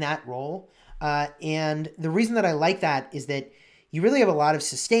good in that role. And the reason that I like that is that you really have a lot of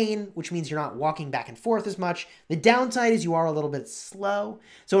sustain, which means you're not walking back and forth as much. The downside is you are a little bit slow.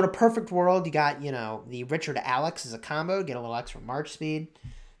 So in a perfect world, you got, you know, the Richard Alex as a combo, get a little extra march speed.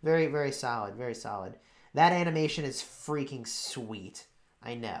 Very, very solid, very solid. That animation is freaking sweet.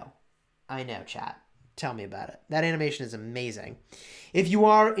 I know, chat. Tell me about it. That animation is amazing. If you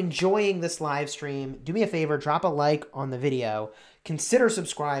are enjoying this live stream, do me a favor, drop a like on the video. Consider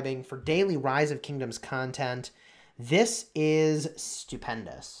subscribing for daily Rise of Kingdoms content. This is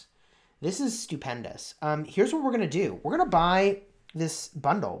stupendous. This is stupendous. Here's what we're going to do. We're going to buy this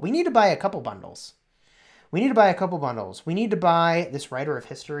bundle. We need to buy a couple bundles. We need to buy this Writer of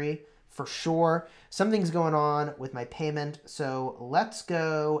History for sure. Something's going on with my payment, so let's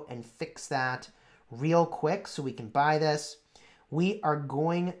go and fix that real quick so we can buy this. We are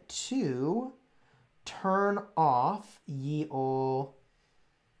going to turn off ye ol'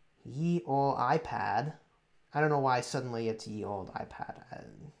 iPad. I don't know why suddenly it's ye old iPad.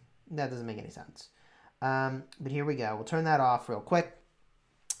 That doesn't make any sense. But here we go. We'll turn that off real quick.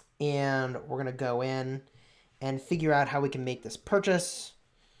 And we're going to go in and figure out how we can make this purchase.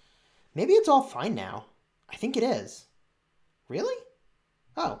 Maybe it's all fine now. I think it is. Really?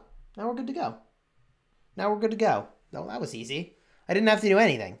 Oh, now we're good to go. Now we're good to go. Oh, that was easy. I didn't have to do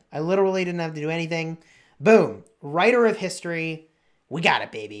anything. I literally didn't have to do anything. Boom. Writer of History. We got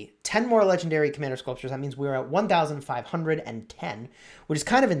it, baby. 10 more legendary commander sculptures. That means we're at 1,510, which is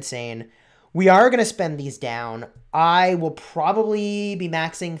kind of insane. We are going to spend these down. I will probably be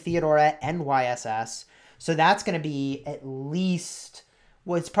maxing Theodora and YSS. So that's going to be at least,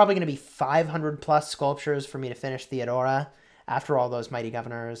 well, it's probably going to be 500 plus sculptures for me to finish Theodora after all those Mighty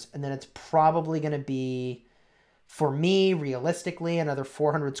Governors. And then it's probably going to be, for me, realistically, another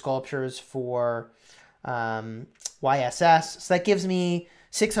 400 sculptures for YSS. So that gives me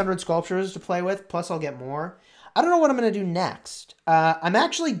 600 sculptures to play with, plus I'll get more. I don't know what I'm going to do next. I'm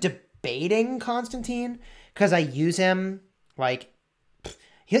actually debating Constantine because I use him like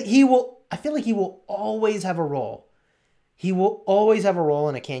he will. I feel like he will always have a role. He will always have a role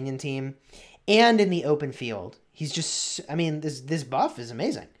in a Canyon team and in the open field. He's just, I mean, this buff is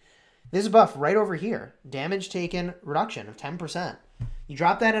amazing. This buff right over here, damage taken reduction of 10%. You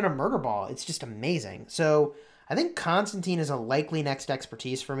drop that in a murder ball, it's just amazing. So I think Constantine is a likely next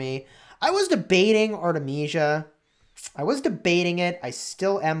expertise for me. I was debating Artemisia. I was debating it. I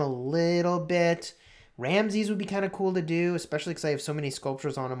still am a little bit. Ramses would be kind of cool to do, especially because I have so many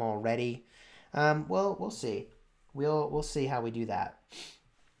sculptures on him already. Well, we'll see. We'll see how we do that.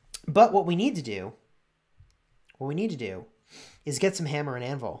 But what we need to do is get some hammer and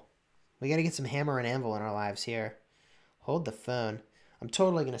anvil. We got to get some hammer and anvil in our lives here. Hold the phone. I'm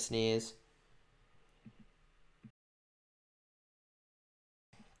totally going to sneeze.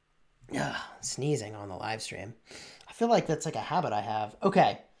 Ugh, sneezing on the live stream. I feel like that's like a habit I have.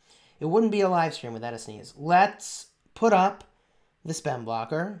 Okay. It wouldn't be a live stream without a sneeze. Let's put up the spell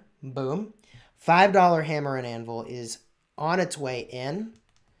blocker. Boom. $5 hammer and anvil is on its way in.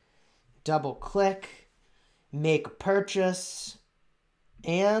 Double click. Make a purchase.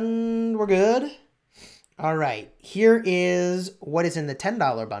 And we're good. All right. Here is what is in the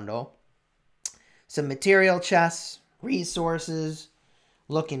 $10 bundle. Some material chests, resources,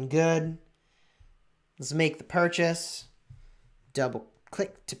 looking good. Let's make the purchase. Double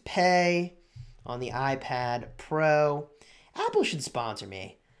click to pay on the iPad Pro. Apple should sponsor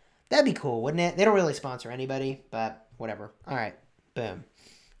me. That'd be cool, wouldn't it? They don't really sponsor anybody, but whatever. All right, boom.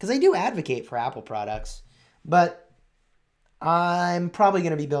 Because I do advocate for Apple products, but I'm probably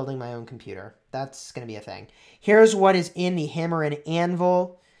going to be building my own computer. That's going to be a thing. Here's what is in the hammer and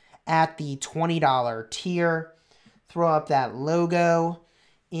anvil at the $20 tier. Throw up that logo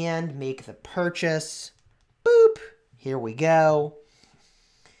and make the purchase. Boop. Here we go.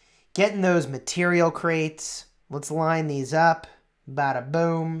 Getting those material crates. Let's line these up. Bada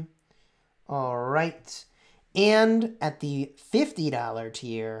boom. All right. And at the $50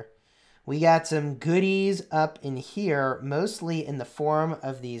 tier, we got some goodies up in here, mostly in the form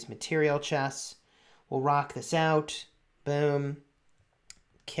of these material chests. We'll rock this out. Boom.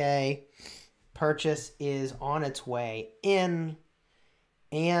 Okay. Purchase is on its way in.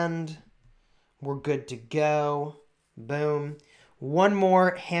 And we're good to go. Boom. One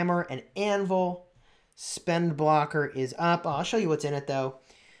more hammer and anvil. Spend blocker is up. I'll show you what's in it, though.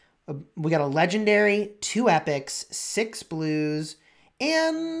 We got a legendary, 2 epics, 6 blues,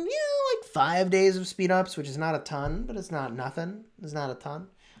 and, like 5 days of speed ups, which is not a ton, but it's not nothing. It's not a ton.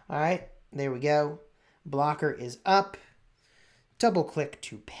 All right, there we go. Blocker is up. Double click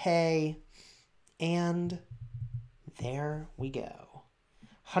to pay. And there we go.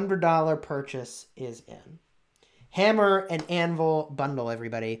 $100 purchase is in. Hammer and anvil bundle,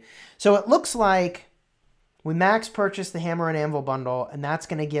 everybody. So it looks like we max purchased the hammer and anvil bundle, and that's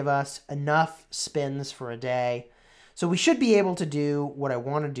going to give us enough spins for a day. So we should be able to do what I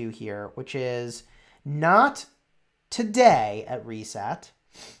want to do here, which is not today at reset,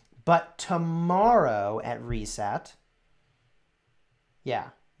 but tomorrow at reset. Yeah,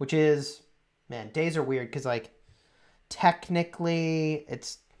 which is, man, days are weird because, like, technically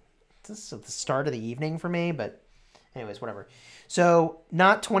it's the start of the evening for me, but anyways, whatever. So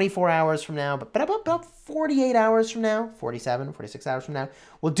not 24 hours from now, but about 48 hours from now, 47, 46 hours from now,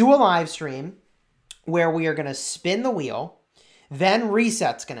 we'll do a live stream where we are going to spin the wheel. Then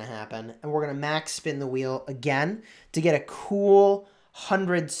reset's going to happen, and we're going to max spin the wheel again to get a cool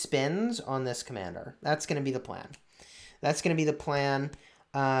 100 spins on this commander. That's going to be the plan. That's going to be the plan.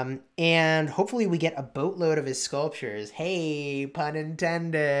 And hopefully we get a boatload of his sculptures. Hey, pun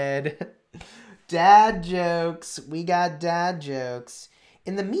intended. Dad jokes. We got dad jokes.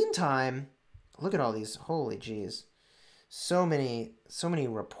 In the meantime, look at all these. Holy jeez. So many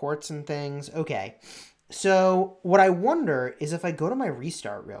reports and things. Okay. So what I wonder is if I go to my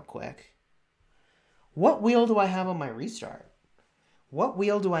restart real quick, what wheel do I have on my restart? What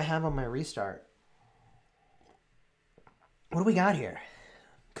wheel do I have on my restart? What do we got here?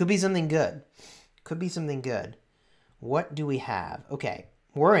 Could be something good. Could be something good. What do we have? Okay.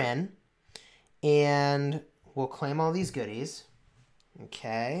 We're in. And we'll claim all these goodies.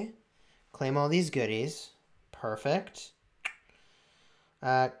 Okay. Claim all these goodies. Perfect.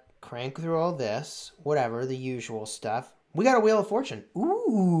 Crank through all this. Whatever, the usual stuff. We got a Wheel of Fortune.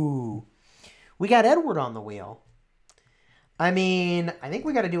 Ooh. We got Edward on the wheel. I mean, I think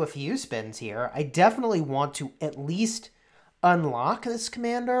we got to do a few spins here. I definitely want to at least unlock this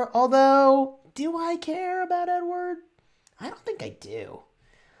commander. Although, do I care about Edward? I don't think I do.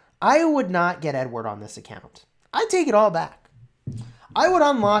 I would not get Edward on this account. I'd take it all back. I would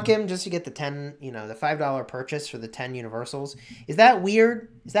unlock him just to get the 10, the $5 purchase for the 10 universals. Is that weird?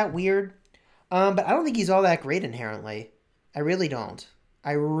 Is that weird? But I don't think he's all that great inherently. I really don't.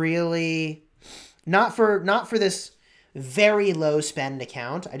 I really, not for this very low spend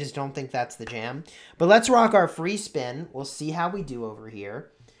account. I just don't think that's the jam. But let's rock our free spin. We'll see how we do over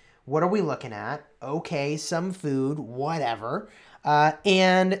here. What are we looking at? Okay, some food, whatever.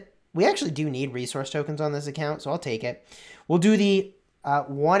 And we actually do need resource tokens on this account, so I'll take it. We'll do the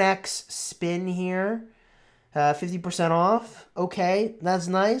 1x spin here. 50% off. Okay, that's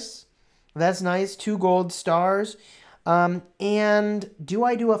nice. That's nice. 2 gold stars. And do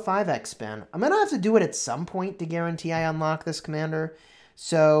I do a 5x spin? I'm going to have to do it at some point to guarantee I unlock this commander.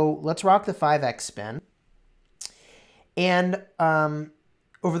 So let's rock the 5x spin. And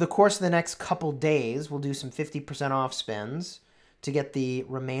over the course of the next couple days, we'll do some 50% off spins to get the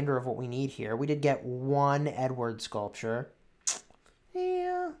remainder of what we need here. We did get 1 Edward sculpture.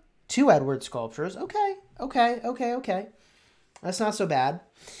 Yeah. 2 Edward sculptures. Okay. That's not so bad.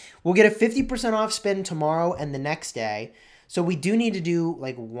 We'll get a 50% off spin tomorrow and the next day. So we do need to do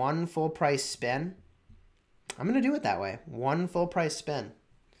like 1 full price spin. I'm going to do it that way. 1 full price spin.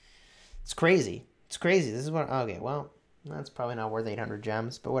 It's crazy. It's crazy. This is what, okay, well, that's probably not worth 800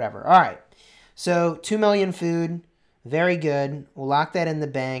 gems, but whatever. All right. So 2 million food. Very good. We'll lock that in the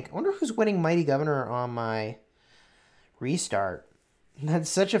bank. I wonder who's winning Mighty Governor on my restart.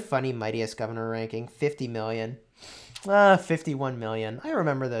 That's such a funny Mightiest Governor ranking. 50 million. 51 million. I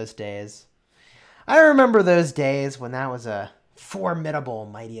remember those days. I remember those days when that was a formidable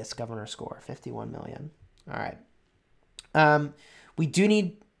Mightiest Governor score. 51 million. All right. We do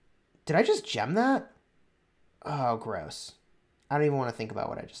need... Did I just gem that? Oh, gross. I don't even want to think about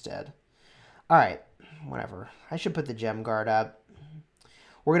what I just did. All right. Whatever. I should put the gem guard up.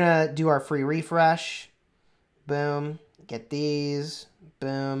 We're going to do our free refresh. Boom. Get these.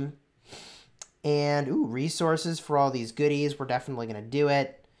 Boom. And, ooh, resources for all these goodies. We're definitely going to do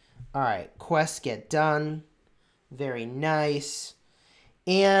it. All right. Quests get done. Very nice.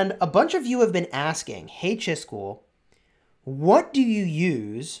 And a bunch of you have been asking, hey, Chisgule, what do you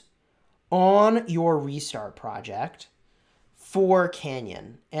use on your restart project for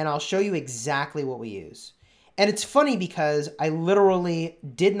Canyon? And I'll show you exactly what we use. And it's funny because I literally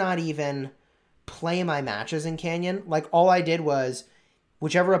did not even play my matches in Canyon. Like, all I did was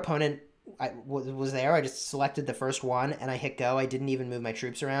whichever opponent was there, I just selected the first one and I hit go. I didn't even move my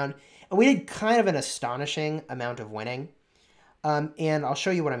troops around. And we did kind of an astonishing amount of winning. And I'll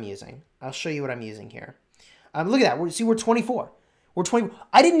show you what I'm using. I'll show you what I'm using here. Look at that. See, we're 24. We're 20.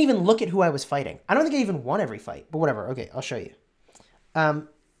 I didn't even look at who I was fighting. I don't think I even won every fight, but whatever. Okay, I'll show you.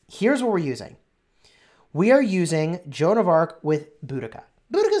 Here's what we're using. We are using Joan of Arc with Boudica.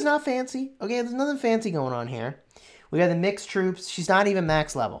 Boudica's not fancy. Okay, there's nothing fancy going on here. We got the mixed troops. She's not even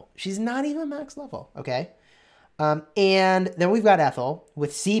max level. She's not even max level, okay? And then we've got Ethel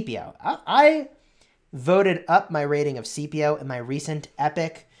with Scipio. I voted up my rating of Scipio in my recent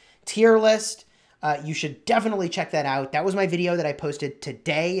Epic tier list. You should definitely check that out. That was my video that I posted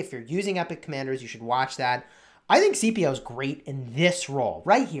today. If you're using Epic Commanders, you should watch that. I think Scipio is great in this role.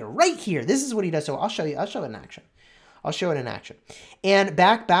 Right here, right here. This is what he does. So I'll show you. I'll show it in action. I'll show it in action. And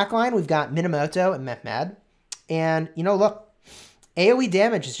backline, we've got Minamoto and Mehmed. And, look, AoE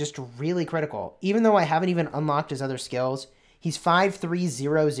damage is just really critical. Even though I haven't even unlocked his other skills, he's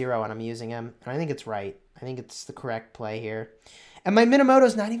 5300 and I'm using him. And I think it's right. I think it's the correct play here. And my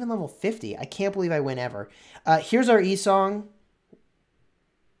Minamoto's not even level 50. I can't believe I win ever. Here's our E-Song.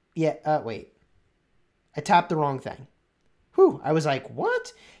 Yeah, wait. I tapped the wrong thing. Whew, I was like,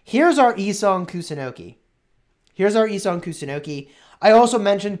 what? Here's our E-Song Kusunoki. Here's our E-Song Kusunoki. I also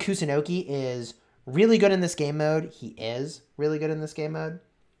mentioned Kusunoki is really good in this game mode. He is really good in this game mode.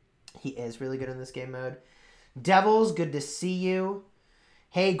 He is really good in this game mode. Devils, good to see you.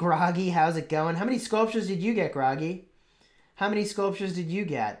 Hey, Groggy, how's it going? How many sculptures did you get, Groggy? How many sculptures did you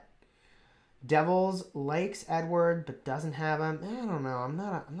get? Devils likes Edward, but doesn't have him. I don't know. I'm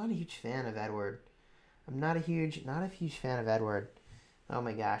not a huge fan of Edward. I'm not a huge fan of Edward. Oh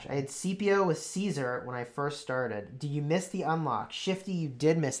my gosh. I had Scipio with Caesar when I first started. Did you miss the unlock? Shifty, you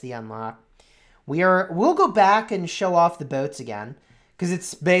did miss the unlock. We'll go back and show off the boats again, because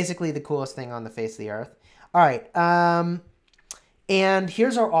it's basically the coolest thing on the face of the earth. All right. And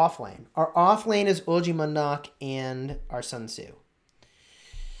here's our off lane. Our off lane is Ulji Mundok and our Sun Tzu.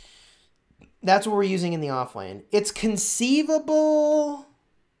 That's what we're using in the off lane. It's conceivable.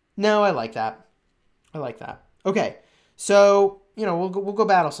 No, I like that. I like that. Okay. So, we'll go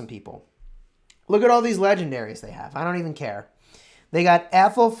battle some people. Look at all these legendaries they have. I don't even care. They got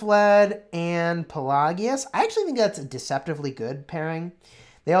Ethelfled and Pelagius. I actually think that's a deceptively good pairing.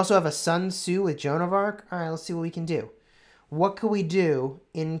 They also have a Sun Tzu with Joan of Arc. All right, let's see what we can do. What could we do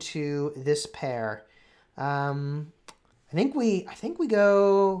into this pair? I think we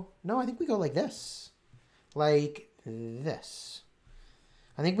go like this. Like this.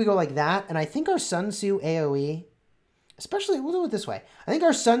 I think we go like that, and I think our Sun Tzu AoE, especially, we'll do it this way. I think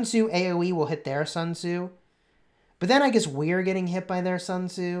our Sun Tzu AoE will hit their Sun Tzu, but then I guess we're getting hit by their Sun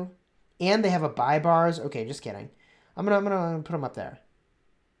Tzu, and they have a buy bars. Okay, just kidding. I'm gonna put them up there.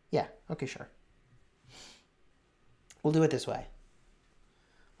 Yeah, okay, sure. We'll do it this way.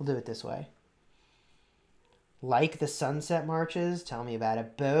 We'll do it this way. Like the sunset marches? Tell me about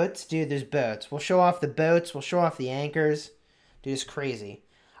it. Boats? Dude, there's boats. We'll show off the boats. We'll show off the anchors. Dude, it's crazy.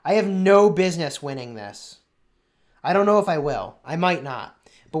 I have no business winning this. I don't know if I will. I might not.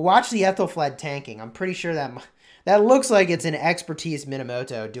 But watch the Ethelfled tanking. I'm pretty sure that looks like it's an expertise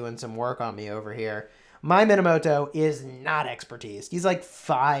Minamoto doing some work on me over here. My Minamoto is not expertise. He's like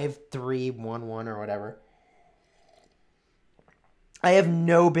 5-3-1-1 or whatever. I have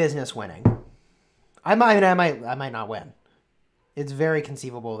no business winning. I might not win. It's very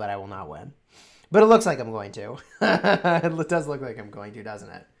conceivable that I will not win. But it looks like I'm going to. It does look like I'm going to, doesn't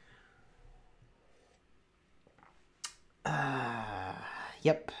it?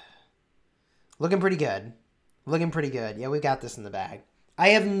 Yep. Looking pretty good. Looking pretty good. Yeah, we got this in the bag. I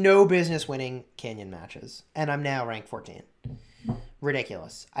have no business winning Canyon matches. And I'm now ranked 14.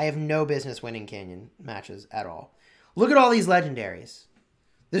 Ridiculous. I have no business winning Canyon matches at all. Look at all these legendaries.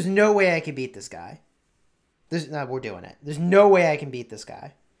 There's no way I can beat this guy. No, we're doing it. There's no way I can beat this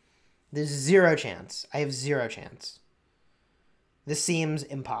guy. There's zero chance. I have zero chance. This seems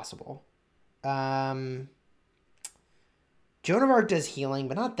impossible. Joan of Arc does healing,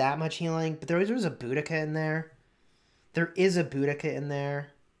 but not that much healing. But there was a Boudica in there. There is a Boudica in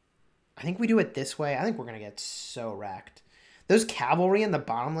there. I think we do it this way. I think we're going to get so wrecked. Those cavalry in the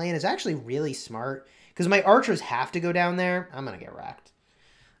bottom lane is actually really smart. Because my archers have to go down there. I'm going to get wrecked.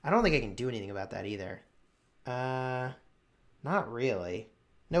 I don't think I can do anything about that either. Not really.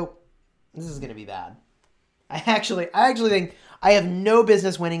 Nope. This is going to be bad. I actually think I have no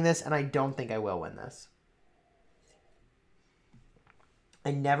business winning this, and I don't think I will win this.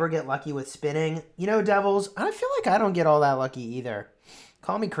 I never get lucky with spinning. You know, Devils, I feel like I don't get all that lucky either.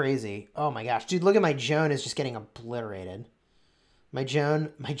 Call me crazy. Oh my gosh. Dude, look at my Joan is just getting obliterated. My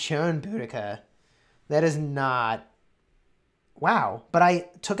Joan Boudica. That is not... Wow. But I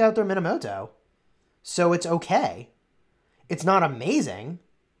took out their Minamoto. So it's okay. It's not amazing.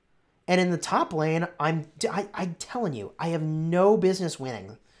 And in the top lane, I'm telling you, I have no business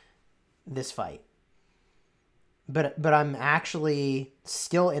winning this fight. But I'm actually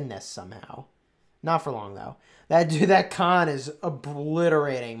still in this somehow. Not for long, though. That Khan is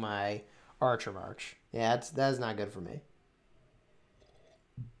obliterating my Archer March. Yeah, that's not good for me.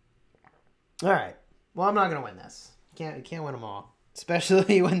 All right. Well, I'm not going to win this. Can't win them all.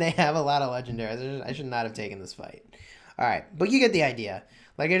 Especially when they have a lot of legendaries. I should not have taken this fight. All right. But you get the idea.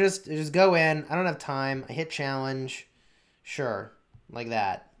 Like, I just go in. I don't have time. I hit challenge. Sure. Like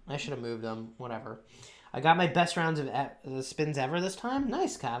that. I should have moved them. Whatever. I got my best rounds of spins ever this time.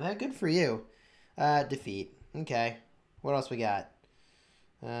 Nice, Kaveh. Good for you. Defeat. Okay. What else we got?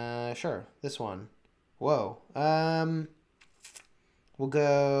 Sure. This one. Whoa. We'll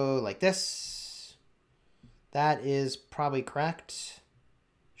go like this. That is probably correct.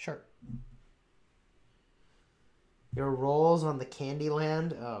 Sure. Your rolls on the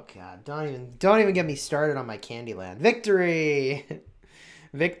Candyland. Oh god, don't even get me started on my Candyland. Victory!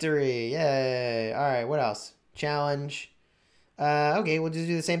 Victory! Yay! All right, what else? Challenge. Okay, we'll just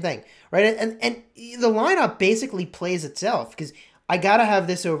do the same thing, right? And the lineup basically plays itself because I gotta have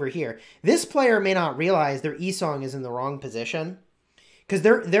this over here. This player may not realize their E-Song is in the wrong position because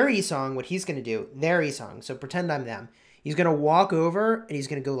their E-Song, what he's gonna do, their E-Song. So pretend I'm them. He's gonna walk over and he's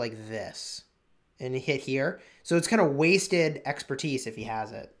gonna go like this and hit here. So it's kind of wasted expertise if he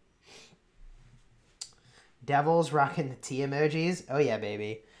has it. Devils rocking the T emojis. Oh yeah,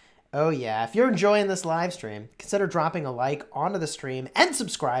 baby. Oh yeah. If you're enjoying this live stream, consider dropping a like onto the stream and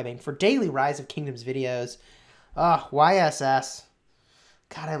subscribing for daily Rise of Kingdoms videos. Oh, YSS.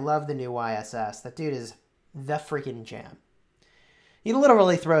 God, I love the new YSS. That dude is the freaking jam. He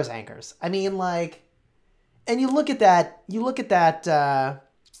literally throws anchors. I mean, like, and you look at that, you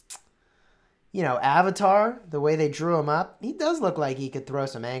know, Avatar, the way they drew him up, he does look like he could throw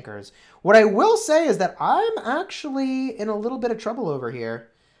some anchors. What I will say is that I'm actually in a little bit of trouble over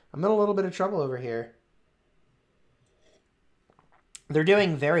here. They're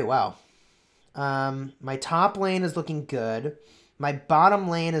doing very well. My top lane is looking good. My bottom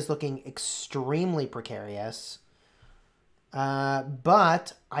lane is looking extremely precarious.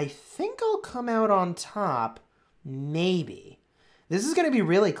 But I think I'll come out on top. Maybe. This is going to be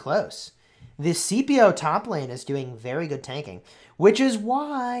really close. The CPO top lane is doing very good tanking, which is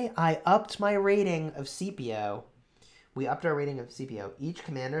why I upped my rating of CPO. We upped our rating of CPO. Each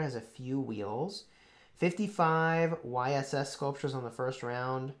commander has a few wheels. 55 YSS sculptures on the first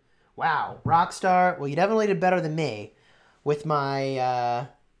round. Wow. Rockstar. Well, you definitely did better than me with my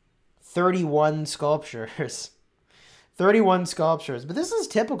 31 sculptures. 31 sculptures. But this is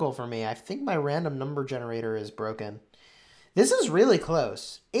typical for me. I think my random number generator is broken. This is really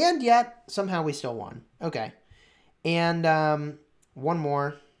close. And yet, somehow we still won. Okay. And one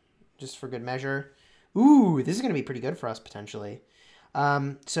more, just for good measure. Ooh, this is going to be pretty good for us, potentially.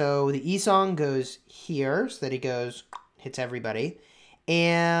 So the E-Song goes here, so that he hits everybody.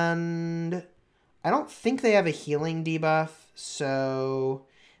 And I don't think they have a healing debuff, so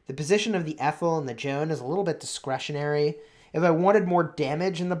the position of the Ethel and the Joan is a little bit discretionary. If I wanted more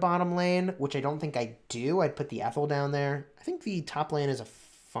damage in the bottom lane, which I don't think I do, I'd put the Ethel down there. I think the top lane is a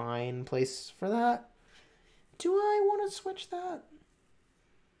fine place for that. Do I want to switch that?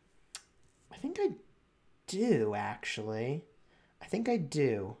 I think I do, actually. I think I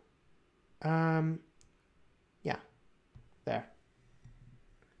do. Yeah. There.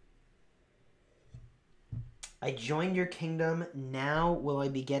 I joined your kingdom. Now will I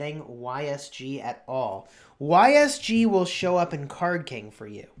be getting YSG at all? YSG will show up in Card King for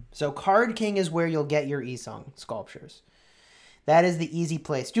you. So Card King is where you'll get your E-Song sculptures. That is the easy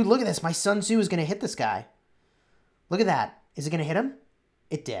place. Dude, look at this. My Sun Tzu is going to hit this guy. Look at that. Is it going to hit him?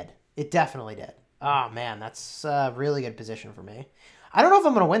 It did. It definitely did. Oh, man. That's a really good position for me. I don't know if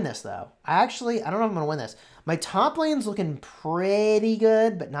I'm going to win this, though. I don't know if I'm going to win this. My top lane's looking pretty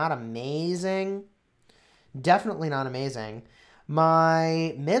good, but not amazing. Definitely not amazing.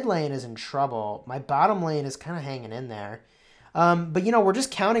 My mid lane is in trouble. My bottom lane is kind of hanging in there. But, you know, we're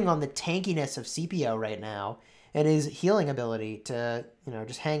just counting on the tankiness of CPO right now and his healing ability to, you know,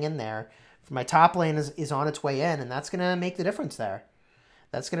 just hang in there. My top lane is on its way in, and that's going to make the difference there.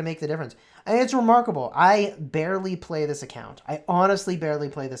 That's going to make the difference. And it's remarkable. I barely play this account. I honestly barely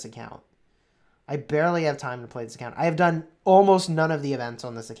play this account. I barely have time to play this account. I have done almost none of the events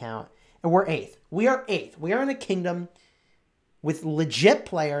on this account. And we're 8th. We are 8th. We are in a kingdom with legit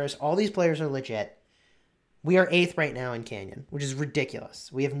players. All these players are legit. We are 8th right now in Canyon, which is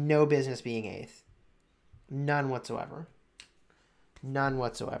ridiculous. We have no business being 8th. None whatsoever. None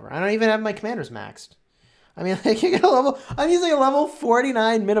whatsoever. I don't even have my commanders maxed. I mean, like, you get a level. I'm using a level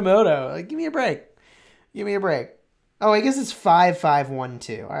 49 Minamoto. Like, give me a break. Give me a break. Oh, I guess it's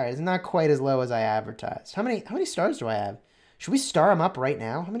 5512. All right, it's not quite as low as I advertised. How many stars do I have? Should we star him up right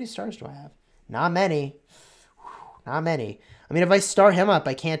now? How many stars do I have? Not many. Not many. I mean, if I star him up,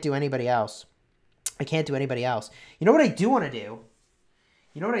 I can't do anybody else. I can't do anybody else. You know what I do want to do?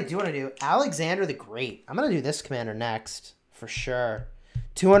 You know what I do want to do? Alexander the Great. I'm going to do this commander next. For sure.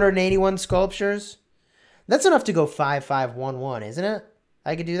 281 sculptures. That's enough to go 5511, isn't it?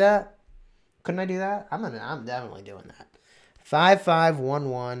 I could do that. Couldn't I do that? I'm definitely doing that.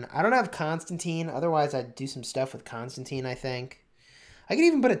 5511. I don't have Constantine. Otherwise, I'd do some stuff with Constantine, I think. I could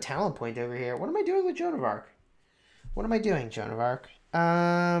even put a talent point over here. What am I doing with Joan of Arc? What am I doing, Joan of Arc? Where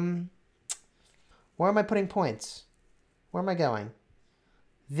am I putting points? Where am I going?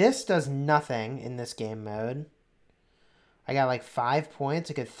 This does nothing in this game mode. I got like 5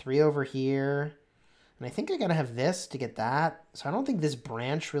 points. I get 3 over here. And I think I gotta have this to get that. So I don't think this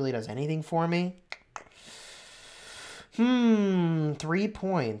branch really does anything for me. 3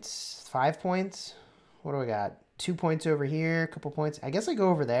 points. 5 points? What do I got? 2 points over here. A couple points. I guess I go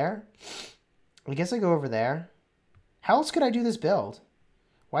over there. I guess I go over there. How else could I do this build?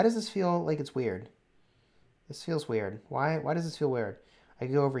 Why does this feel like it's weird? This feels weird. Why does this feel weird? I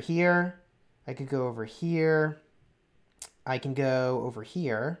could go over here. I could go over here. I can go over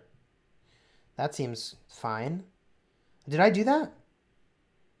here. That seems fine. Did I do that?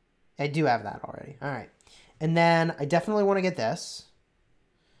 I do have that already. All right. And then I definitely want to get this.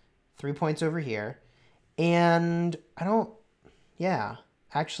 3 points over here. And I don't... Yeah.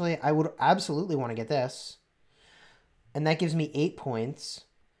 Actually, I would absolutely want to get this. And that gives me 8 points.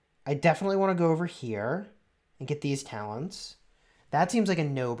 I definitely want to go over here and get these talents. That seems like a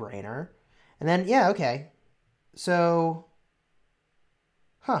no-brainer. And then, yeah, okay. So...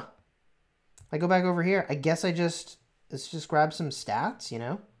 Huh. I go back over here. I guess let's just grab some stats, you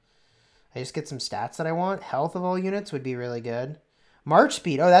know? I just get some stats that I want. Health of all units would be really good. March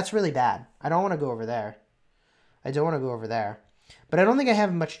speed. Oh, that's really bad. I don't want to go over there. I don't want to go over there. But I don't think I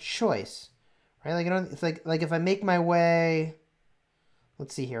have much choice, right? Like, I don't, it's like if I make my way,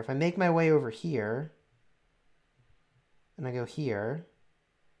 let's see here. If I make my way over here and I go here,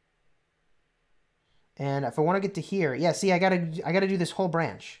 and if I want to get to here, yeah, see, I gotta do this whole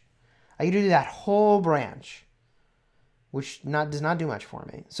branch. I gotta do that whole branch, which does not do much for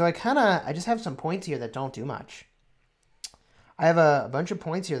me. So I just have some points here that don't do much. I have a bunch of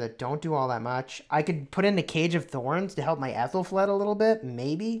points here that don't do all that much. I could put in the Cage of Thorns to help my Ethelfled a little bit,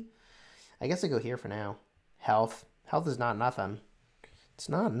 maybe. I guess I go here for now. Health. Health is not nothing. It's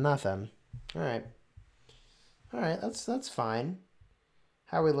not nothing. All right. All right, that's fine.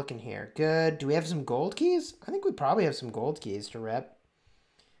 How are we looking here? Good. Do we have some gold keys? I think we probably have some gold keys to rep.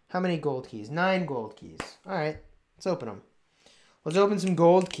 How many gold keys? 9 gold keys. All right, let's open them. Let's open some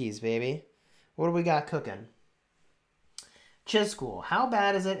gold keys, baby. What do we got cooking? Chisgule. How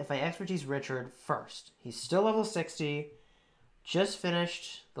bad is it if I expertise Richard first? He's still level 60. Just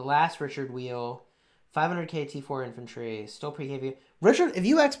finished the last Richard wheel. 500k T4 infantry. Still pre-KV. Richard, if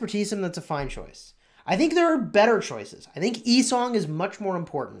you expertise him, that's a fine choice. I think there are better choices. I think Esong is much more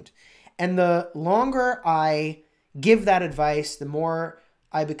important. And the longer I give that advice, the more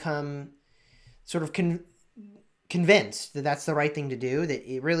I become sort of convinced that that's the right thing to do, that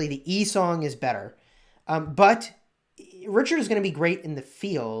really the Esong is better. But Richard is going to be great in the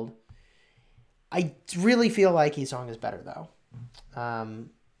field. I really feel like Esong is better, though. I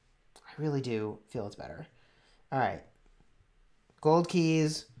really do feel it's better. All right. Gold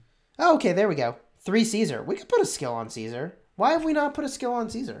keys. Oh, okay, there we go. 3 Caesar. We could put a skill on Caesar. Why have we not put a skill on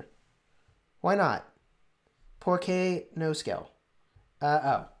Caesar? Why not? Poor K, no skill.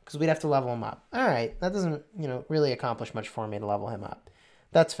 Oh, because we'd have to level him up. All right, that doesn't, really accomplish much for me to level him up.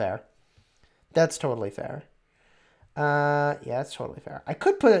 That's fair. That's totally fair. Yeah, that's totally fair. I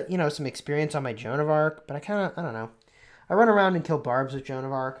could put, some experience on my Joan of Arc, but I don't know. I run around and kill barbs with Joan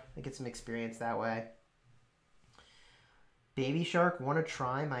of Arc. I get some experience that way. Baby Shark, want to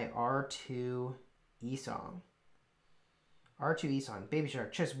try my R2 Esong. R2 Esong. Baby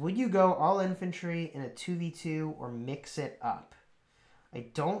Shark, Chis, would you go all infantry in a 2v2 or mix it up? I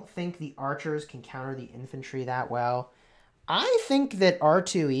don't think the archers can counter the infantry that well. I think that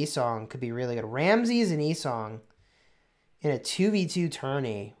R2 Esong could be really good. Ramses and Esong in a 2v2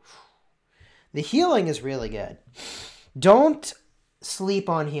 tourney. The healing is really good. Don't sleep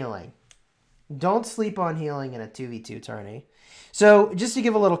on healing. Don't sleep on healing in a 2v2 tourney. So just to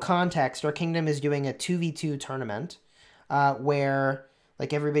give a little context, our kingdom is doing a 2v2 tournament where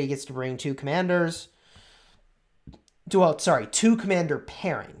everybody gets to bring 2 commanders. 2 commander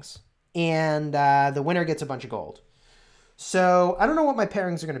pairings. And the winner gets a bunch of gold. So I don't know what my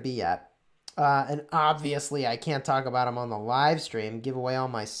pairings are going to be yet. And obviously I can't talk about them on the live stream, give away all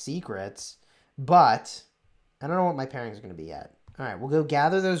my secrets. But I don't know what my pairings are going to be yet. All right, we'll go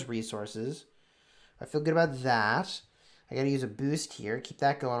gather those resources. I feel good about that. I got to use a boost here. Keep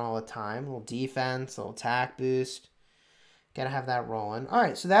that going all the time. A little defense, a little attack boost. Got to have that rolling. All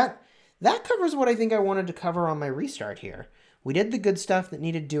right, so that covers what I think I wanted to cover on my restart here. We did the good stuff that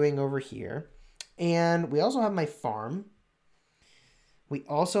needed doing over here. And we also have my farm. Do you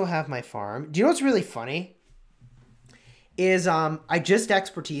know what's really funny? Is I just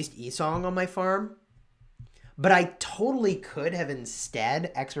expertised Esong on my farm. But I totally could have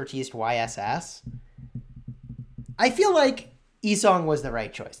instead expertised YSS. I feel like Esong was the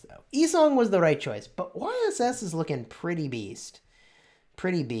right choice, though. Esong was the right choice, but YSS is looking pretty beast.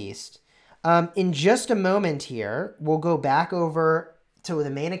 Pretty beast. In just a moment here, we'll go back over to the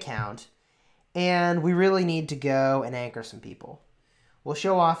main account, and we really need to go and anchor some people. We'll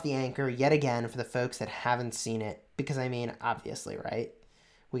show off the anchor yet again for the folks that haven't seen it, because, obviously, right?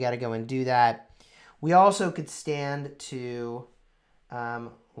 We got to go and do that. We also could stand to,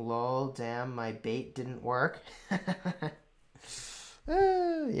 lol, damn, my bait didn't work.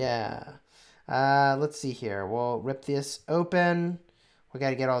 Yeah. Let's see here. We'll rip this open. We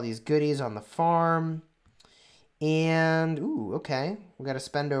got to get all these goodies on the farm. And, ooh, okay. We got to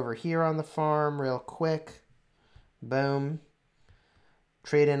spend over here on the farm real quick. Boom.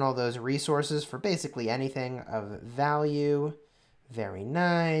 Trade in all those resources for basically anything of value. Very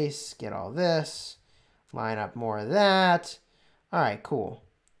nice. Get all this. Line up more of that. All right, cool.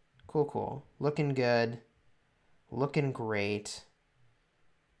 Cool. Looking good. Looking great.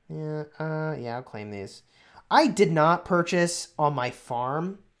 Yeah, I'll claim these. I did not purchase on my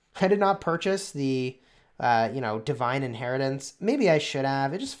farm. I did not purchase the, Divine Inheritance. Maybe I should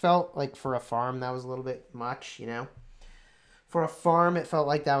have. It just felt like for a farm that was a little bit much, For a farm, it felt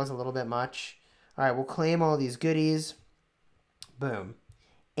like that was a little bit much. All right, we'll claim all these goodies. Boom.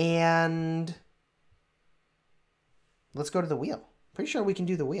 And let's go to the wheel. Pretty sure we can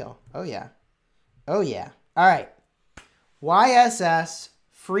do the wheel. Oh, yeah. Oh, yeah. All right. YSS,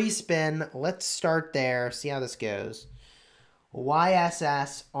 free spin. Let's start there. See how this goes.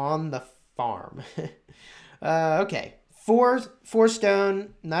 YSS on the farm. Okay. Four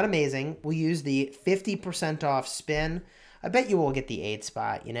stone. Not amazing. We'll use the 50% off spin. I bet you will get the 8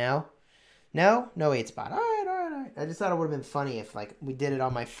 spot, you know? No? No 8 spot. All right, all right, all right. I just thought it would have been funny if, like, we did it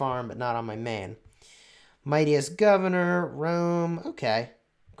on my farm, but not on my main. Mightiest Governor, Rome. Okay,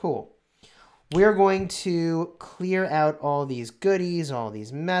 cool. We're going to clear out all these goodies, all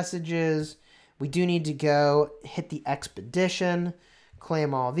these messages. We do need to go hit the expedition,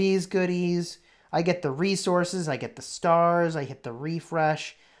 claim all these goodies. I get the resources, I get the stars, I hit the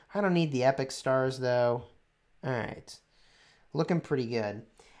refresh. I don't need the epic stars, though. All right. Looking pretty good.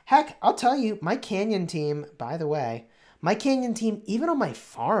 Heck, I'll tell you, my Canyon team, by the way, my Canyon team, even on my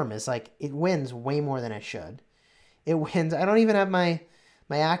farm, is like, it wins way more than it should. It wins. I don't even have my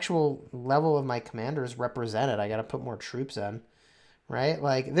actual level of my commanders represented. I got to put more troops in, right?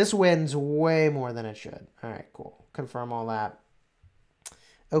 Like, this wins way more than it should. All right, cool. Confirm all that.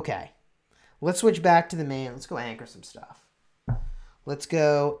 Okay. Let's switch back to the main. Let's go anchor some stuff. Let's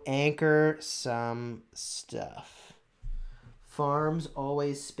go anchor some stuff. Farms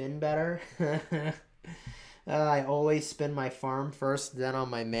always spin better. I always spin my farm first, then on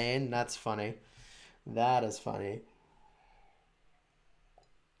my main. That's funny. That is funny.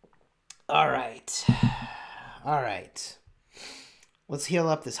 All right. All right. Let's heal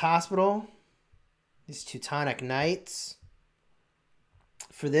up this hospital. These Teutonic Knights.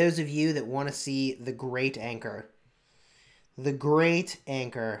 For those of you that want to see the Great Anchor. The Great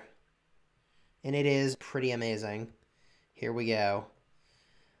Anchor. And it is pretty amazing. Here we go.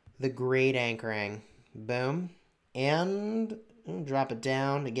 The Great Anchoring. Boom. And drop it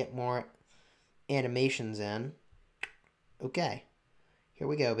down to get more animations in. Okay. Here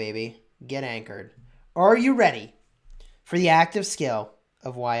we go, baby. Get anchored. Are you ready for the active skill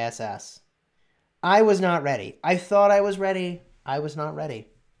of YSS? I was not ready. I thought I was ready. I was not ready.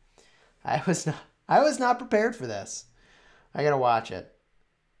 I was not prepared for this. I gotta watch it.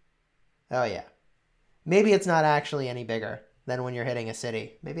 Oh, yeah. Maybe it's not actually any bigger than when you're hitting a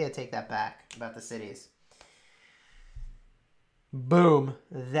city. Maybe I take that back about the cities. Boom.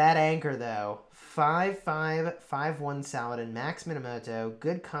 That anchor, though. 5-5, 5-1 Saladin, Max Minamoto.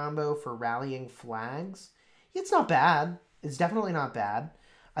 Good combo for rallying flags. It's not bad. It's definitely not bad.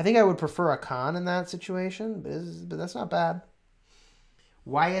 I think I would prefer a Khan in that situation, but that's not bad.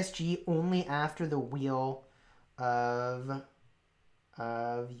 YSG only after the wheel of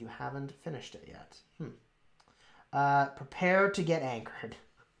you haven't finished it yet. Prepare to get anchored.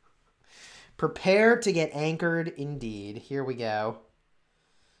 Prepare to get anchored indeed. Here we go.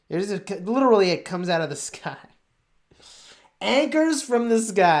 Literally, it comes out of the sky. Anchors from the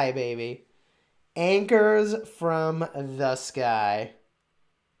sky, baby. Anchors from the sky.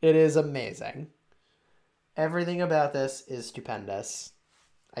 It is amazing. Everything about this is stupendous.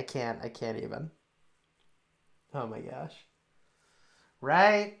 I can't even. Oh my gosh.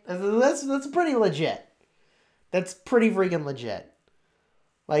 Right? That's pretty legit. That's pretty freaking legit.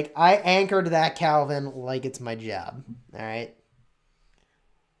 Like, I anchored that Calvin like it's my job. All right?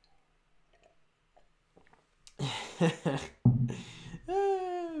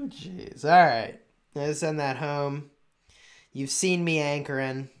 Oh, jeez. All right. Let's send that home. You've seen me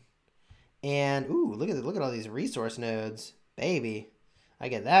anchoring. And, ooh, look at all these resource nodes. Baby. I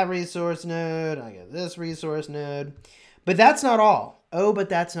get that resource node. I get this resource node. But that's not all. Oh, but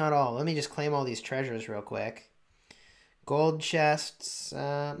that's not all. Let me just claim all these treasures real quick. Gold chests.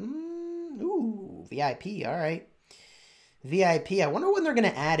 Ooh, VIP. All right. VIP. I wonder when they're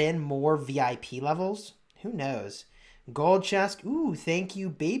going to add in more VIP levels. Who knows? Gold chest. Ooh, thank you,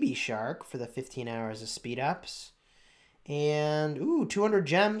 Baby Shark, for the 15 hours of speed ups. And, ooh, 200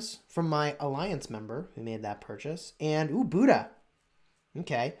 gems from my Alliance member who made that purchase. And, ooh, Buddha.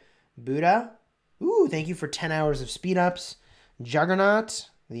 Okay. Buddha. Ooh, thank you for 10 hours of speed ups. Juggernaut.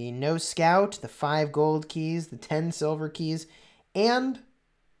 The No Scout. The 5 gold keys. The 10 silver keys. And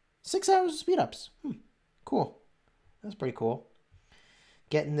 6 hours of speed ups. Cool. That's pretty cool.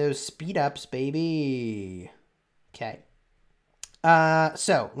 Getting those speed ups, baby. Okay.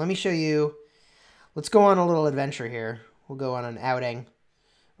 So, let me show you. Let's go on a little adventure here. We'll go on an outing.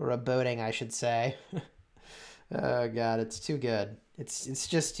 Or a boating, I should say. Oh, God. It's too good. It's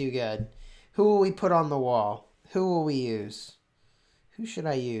just too good. Who will we put on the wall? Who will we use? Who should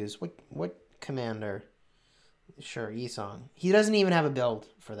I use? What commander? Sure, Esong. He doesn't even have a build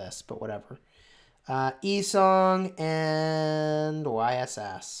for this, but whatever. Esong and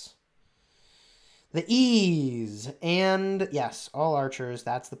YSS. The E's. And, yes, all archers.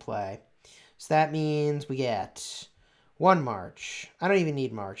 That's the play. So that means we get 1 march. I don't even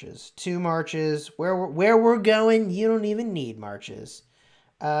need marches. 2 marches. Where we're going, you don't even need marches.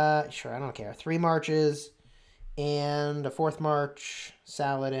 Sure, I don't care. 3 marches and a 4th march.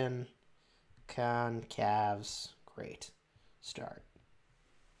 Saladin, concavs. Great. Start.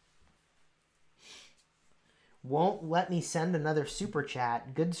 Won't let me send another super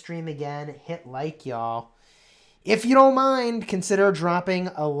chat. Good stream again. Hit like, y'all. If you don't mind, consider dropping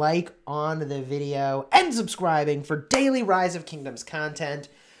a like on the video and subscribing for daily Rise of Kingdoms content.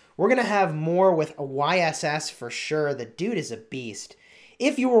 We're going to have more with a YSS for sure. The dude is a beast.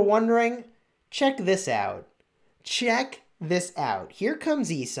 If you were wondering, check this out. Check this out. Here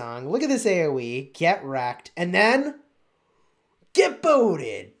comes Esong. Look at this AoE. Get wrecked. And then get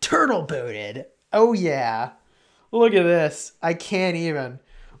booted. Turtle booted. Oh, yeah. Look at this. I can't even.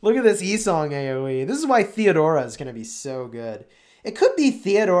 Look at this Esong AoE. This is why Theodora is going to be so good. It could be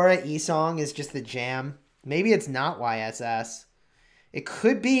Theodora Esong is just the jam. Maybe it's not YSS. It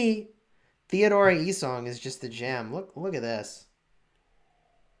could be Theodora Esong is just the jam. Look at this.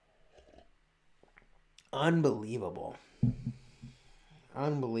 Unbelievable.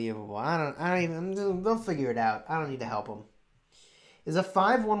 Unbelievable. I don't even, they'll figure it out. I don't need to help them. Is a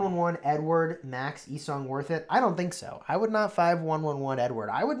 5-1-1-1 Edward max Esong worth it? I don't think so. I would not 5-1-1-1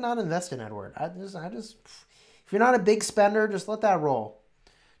 Edward. I would not invest in Edward. I just, if you're not a big spender, just let that roll.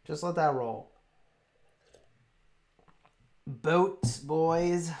 Just let that roll. Boats,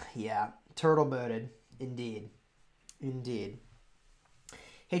 boys. Yeah, turtle boated. Indeed. Indeed.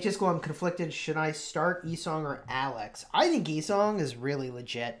 Hey, Chisgule, I'm conflicted. Should I start Esong or Alex? I think Esong is really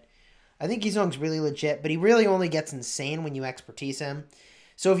legit. I think Esong's really legit, but he really only gets insane when you expertise him.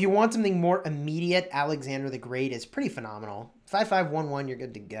 So if you want something more immediate, Alexander the Great is pretty phenomenal. 5-5-1-1, you're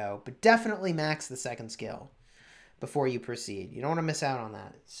good to go. But definitely max the 2nd skill before you proceed. You don't want to miss out on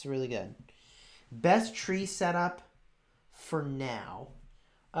that. It's really good. Best tree setup for now.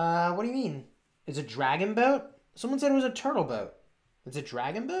 What do you mean? Is it dragon boat? Someone said it was a turtle boat. It's a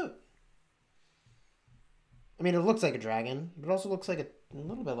dragon boat? I mean, it looks like a dragon, but it also looks like a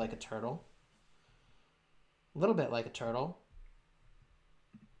little bit like a turtle. A little bit like a turtle.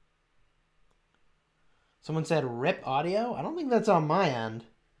 Someone said rip audio? I don't think that's on my end.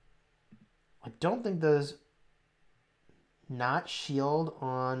 I don't think those not shield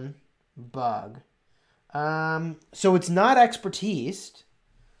on bug. So it's not expertised,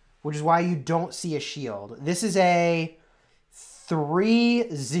 which is why you don't see a shield. This is a 3000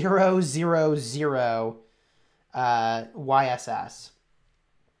 YSS.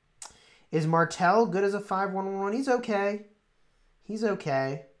 Is Martel good as a 5-1-1? He's okay. He's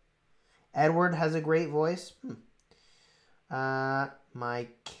okay. Edward has a great voice. My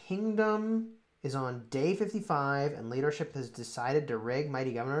kingdom is on day 55 and leadership has decided to rig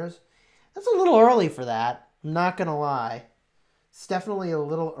Mighty Governors. That's a little early for that. I'm not going to lie. It's definitely a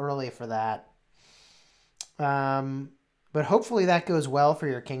little early for that. But hopefully that goes well for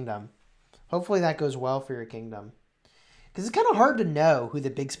your kingdom. Hopefully that goes well for your kingdom. Because it's kind of hard to know who the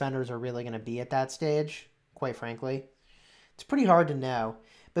big spenders are really going to be at that stage, quite frankly. It's pretty hard to know.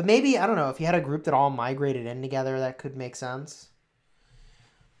 But maybe, I don't know, if you had a group that all migrated in together, that could make sense.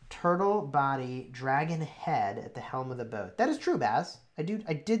 Turtle body, dragon head at the helm of the boat. That is true, Baz. I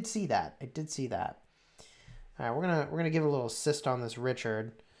did see that. I did see that. All right, we're gonna give a little assist on this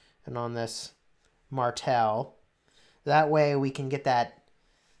Richard and on this Martel. That way we can get that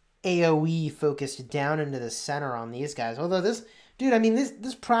AoE focused down into the center on these guys. Although this, dude, I mean,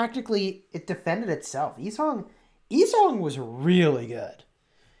 this practically, it defended itself. Esong was really good.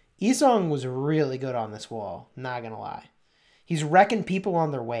 Esong was really good on this wall. Not gonna lie. He's wrecking people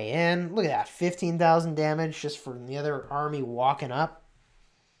on their way in. Look at that, 15,000 damage just from the other army walking up.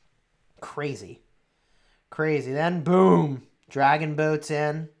 Crazy. Crazy. Then, boom, dragon boats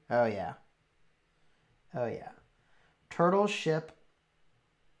in. Oh, yeah. Oh, yeah. Turtle ship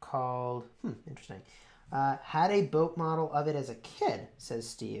called, interesting. Had a boat model of it as a kid, says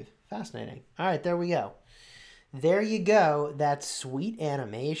Steve. Fascinating. All right, there we go. There you go. That sweet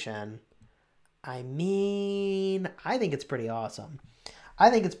animation. I mean, I think it's pretty awesome. I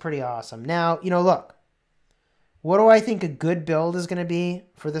think it's pretty awesome. Now, you know, look. What do I think a good build is going to be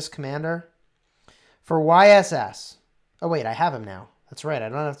for this commander? For YSS. Oh, wait, I have him now. That's right. I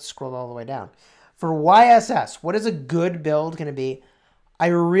don't have to scroll all the way down. For YSS, what is a good build going to be? I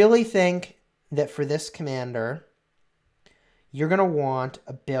really think that for this commander, you're going to want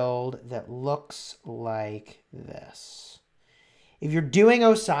a build that looks like this. If you're doing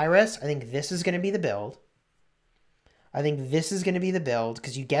Osiris, I think this is going to be the build. I think this is going to be the build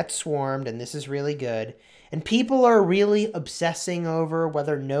because you get swarmed and this is really good. And people are really obsessing over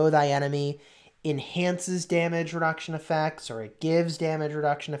whether Know Thy Enemy enhances damage reduction effects or it gives damage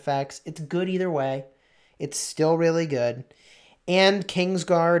reduction effects. It's good either way. It's still really good. And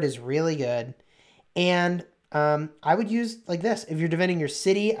Kingsguard is really good. And I would use like this. If you're defending your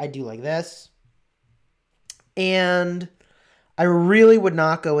city, I'd do like this. And I really would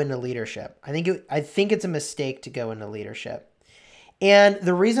not go into leadership. I think it's a mistake to go into leadership. And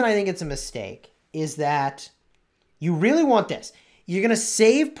the reason I think it's a mistake is that you really want this. You're going to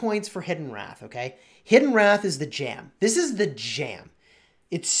save points for Hidden Wrath, okay? Hidden Wrath is the jam. This is the jam.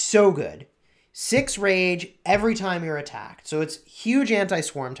 It's so good. 6 rage every time you're attacked. So it's huge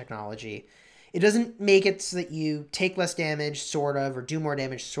anti-swarm technology. It doesn't make it so that you take less damage, sort of, or do more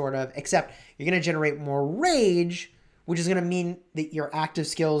damage, sort of, except you're going to generate more rage, which is going to mean that your active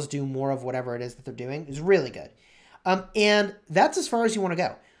skills do more of whatever it is that they're doing. It's really good. And that's as far as you want to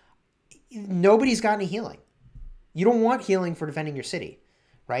go. Nobody's got any healing. You don't want healing for defending your city,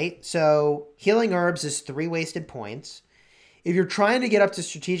 right? So healing herbs is 3 wasted points. If you're trying to get up to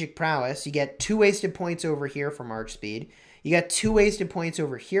strategic prowess, you get 2 wasted points over here for march speed. You got 2 wasted points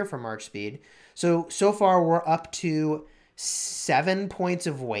over here for march speed. So far we're up to 7 points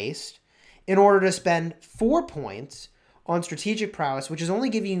of waste in order to spend 4 points on strategic prowess, which is only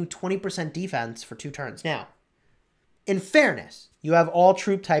giving you 20% defense for 2 turns. Now, in fairness, you have all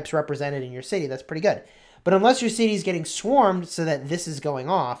troop types represented in your city. That's pretty good. But unless your city is getting swarmed so that this is going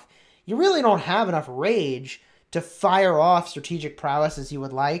off, you really don't have enough rage to fire off strategic prowess as you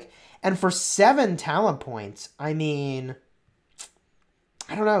would like. And for 7 talent points, I mean,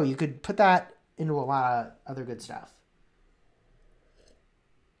 I don't know. You could put that into a lot of other good stuff.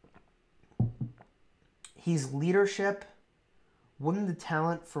 He's leadership. Wouldn't the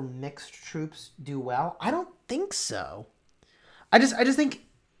talent for mixed troops do well? I don't think so. I just think,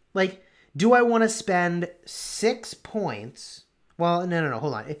 like, do I want to spend 6 points? Well, no,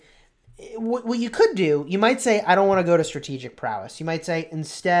 hold on. What you could do, you might say, I don't want to go to strategic prowess. You might say,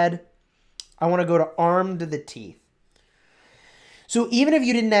 instead, I want to go to armed to the teeth. So even if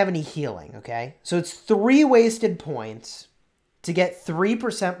you didn't have any healing, okay? So it's 3 wasted points to get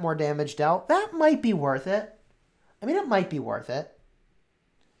 3% more damage dealt. That might be worth it. I mean, it might be worth it.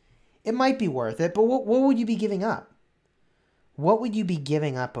 It might be worth it, but what would you be giving up? What would you be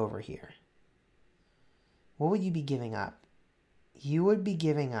giving up over here? What would you be giving up? You would be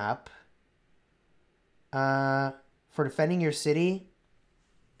giving up, for defending your city,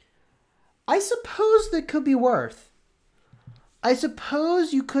 I suppose that could be worth. I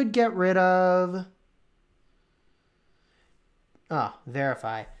suppose you could get rid of,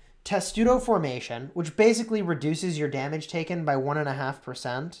 verify. Testudo Formation, which basically reduces your damage taken by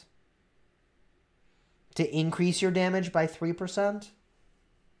 1.5% to increase your damage by 3%.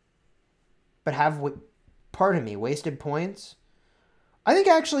 But have, pardon me, wasted points. I think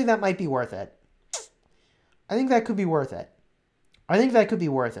actually that might be worth it. I think that could be worth it. I think that could be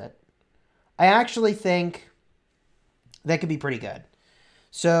worth it. I actually think that could be pretty good.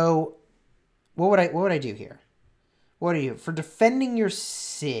 So what would I do here? What do you, for defending your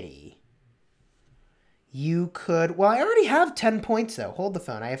city, you could, well, I already have 10 points though. Hold the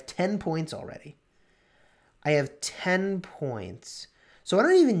phone. I have 10 points already. I have 10 points. So I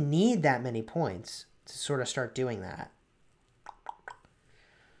don't even need that many points to sort of start doing that.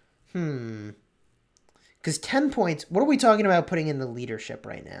 Because 10 points, what are we talking about putting in the leadership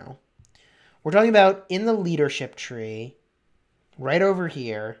right now? We're talking about in the leadership tree, right over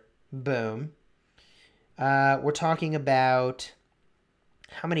here, boom. We're talking about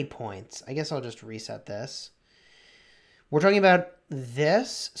how many points? I guess I'll just reset this. We're talking about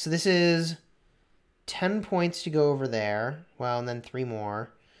this. So this is 10 points to go over there. Well, and then 3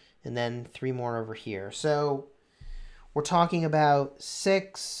 more. And then 3 more over here. So we're talking about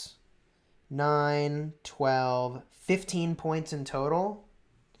 6, 9, 12, 15 points in total.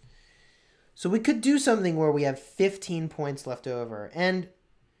 So we could do something where we have 15 points left over. And,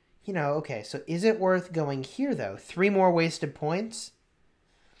 you know, okay, so is it worth going here, though? 3 more wasted points?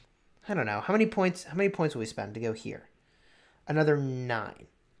 I don't know. How many points will we spend to go here? Another 9.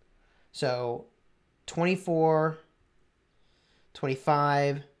 So 24,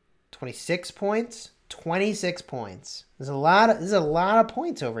 25, 26 points. 26 points. There's a lot of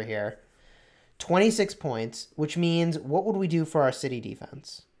points over here. 26 points, which means what would we do for our city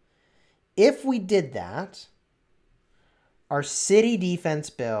defense? If we did that, our city defense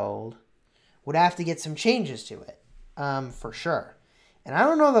build would have to get some changes to it, for sure. And I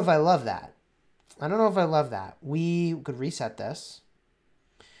don't know if I love that. I don't know if I love that. We could reset this.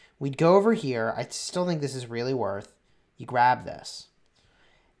 We'd go over here. I still think this is really worth You grab this.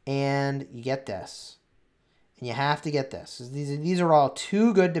 And you get this. And you have to get this. These are all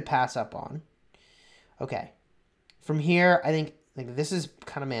too good to pass up on. Okay. From here, I think like this is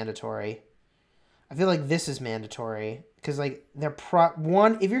kind of mandatory. I feel like this is mandatory. Because like they're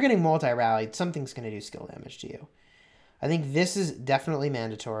if you're getting multi-rallied, something's going to do skill damage to you. I think this is definitely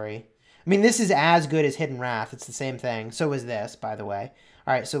mandatory. I mean, this is as good as Hidden Wrath. It's the same thing. So is this, by the way.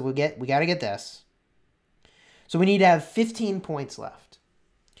 All right, so we got to get this. So we need to have 15 points left.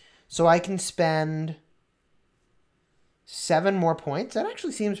 So I can spend 7 more points. That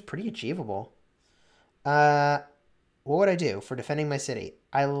actually seems pretty achievable. What would I do for defending my city?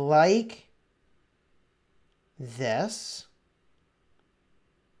 I like this.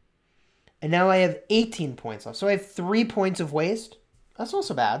 And now I have 18 points left. So I have 3 points of waste. That's not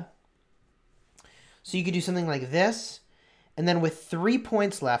so bad. So you could do something like this. And then with 3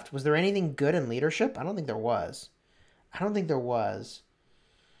 points left, was there anything good in leadership? I don't think there was.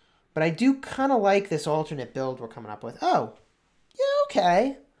 But I do kind of like this alternate build we're coming up with. Oh, yeah,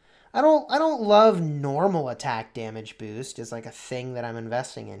 okay. I don't love normal attack damage boost as like a thing that I'm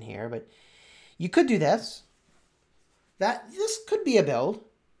investing in here, but you could do this. This could be a build.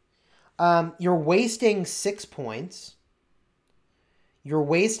 You're wasting 6 points. You're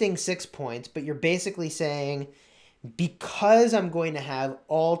wasting 6 points, but you're basically saying, because I'm going to have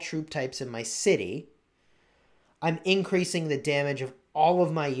all troop types in my city, I'm increasing the damage of all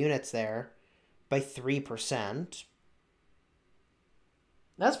of my units there by 3%.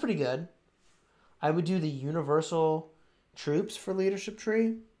 That's pretty good. I would do the universal troops for leadership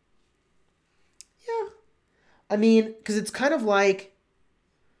tree. Yeah. I mean, because it's kind of like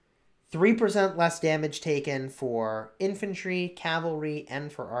 3% less damage taken for infantry, cavalry,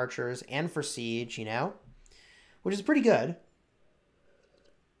 and for archers, and for siege, you know? Which is pretty good.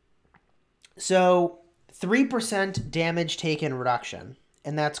 So 3% damage taken reduction,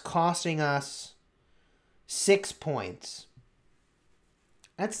 and that's costing us 6 points.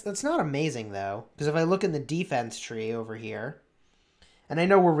 That's not amazing, though, because if I look in the defense tree over here, and I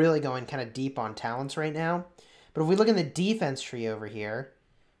know we're really going kind of deep on talents right now, but if we look in the defense tree over here,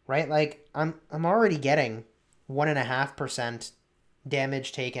 right, like I'm already getting 1.5%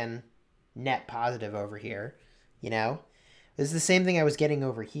 damage taken net positive over here, you know? This is the same thing I was getting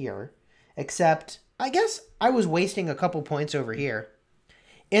over here, except I guess I was wasting a couple points over here.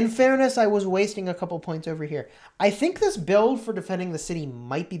 In fairness, I was wasting a couple points over here. I think this build for defending the city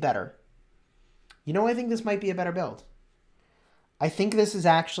might be better. You know, I think this might be a better build. I think this is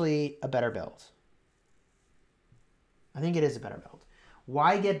actually a better build. I think it is a better build.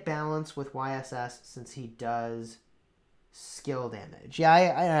 Why get balance with YSS since he does skill damage? Yeah,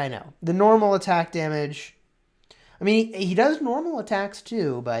 I know. The normal attack damage... I mean, he does normal attacks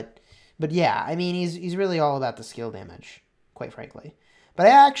too, but yeah, I mean, he's really all about the skill damage, quite frankly. But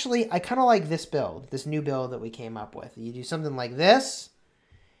I kind of like this build, this new build that we came up with. You do something like this,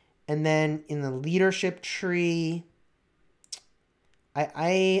 and then in the leadership tree,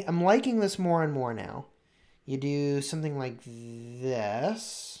 I'm liking this more and more now. You do something like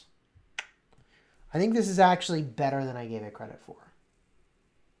this. I think this is actually better than I gave it credit for.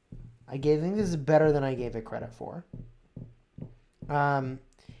 I think this is better than I gave it credit for. And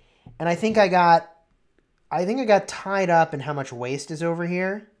I think I got tied up in how much waste is over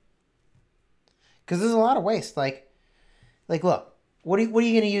here. Because there's a lot of waste. Like look, what are you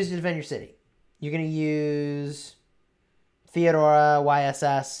going to use to defend your city? You're going to use Theodora,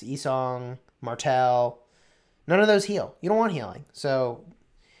 YSS, Isong, Martel. None of those heal. You don't want healing. So,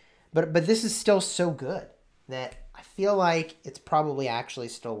 but this is still so good that I feel like it's probably actually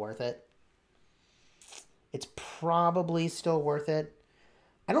still worth it. It's probably still worth it.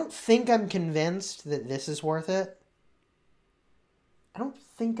 I don't think I'm convinced that this is worth it. I don't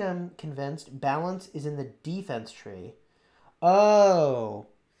think I'm convinced. Balance is in the defense tree. Oh.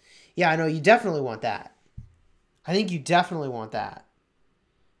 Yeah, I know. You definitely want that. I think you definitely want that.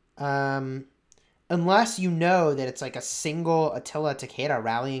 Unless you know that it's like a single Attila Takeda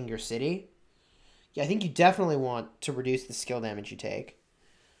rallying your city. Yeah, I think you definitely want to reduce the skill damage you take.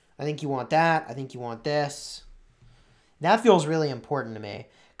 I think you want that. I think you want this. That feels really important to me.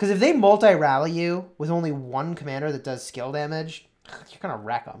 Because if they multi-rally you with only one commander that does skill damage, you're going to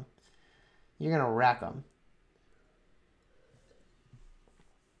wreck them. You're going to wreck them.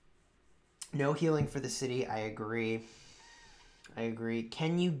 No healing for the city. I agree. I agree.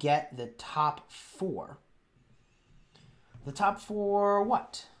 Can you get the top 4? The top 4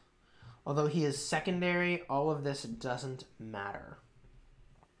 what? Although he is secondary, all of this doesn't matter.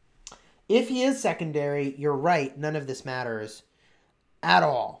 If he is secondary, you're right. None of this matters at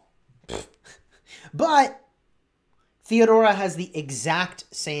all. But Theodora has the exact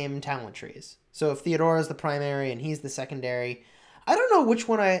same talent trees. So if Theodora is the primary and he's the secondary, I don't know which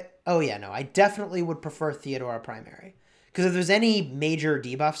one oh yeah, no, I definitely would prefer Theodora primary. Because if there's any major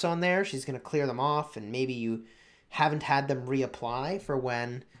debuffs on there, she's going to clear them off, and maybe you haven't had them reapply for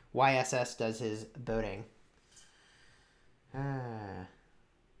when YSS does his boating.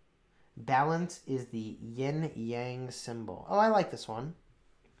 Balance is the yin-yang symbol. Oh, I like this one.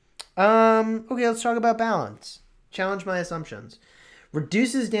 Okay, let's talk about balance. Challenge my assumptions.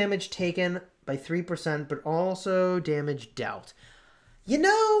 Reduces damage taken by 3%, but also damage dealt. You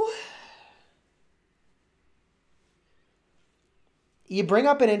know, you bring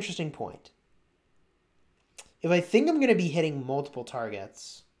up an interesting point. If I think I'm going to be hitting multiple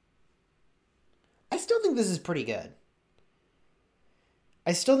targets, I still think this is pretty good.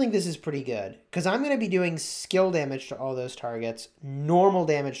 Because I'm going to be doing skill damage to all those targets, normal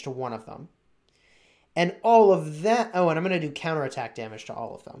damage to one of them. And all of that... Oh, and I'm going to do counterattack damage to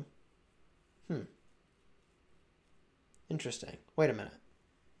all of them. Interesting. Wait a minute.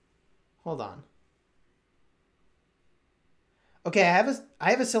 Hold on. Okay, I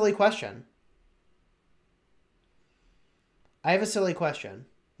have a silly question.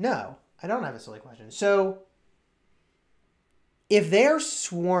 No, I don't have a silly question. So, if they're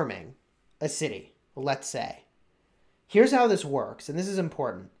swarming a city, let's say, here's how this works, and this is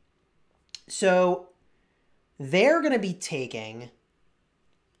important. So, they're going to be taking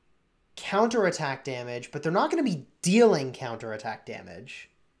counterattack damage, but they're not going to be dealing counterattack damage,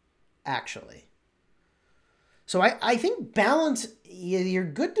 actually. So I think balance, you're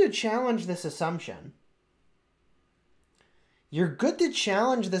good to challenge this assumption. I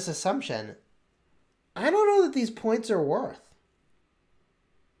don't know that these points are worth.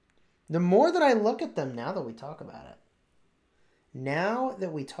 The more that I look at them now that we talk about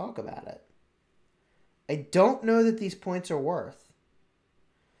it, I don't know that these points are worth.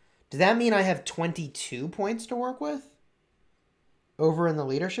 Does that mean I have 22 points to work with over in the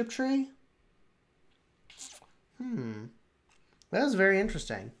leadership tree? That is very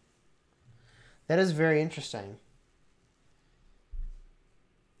interesting.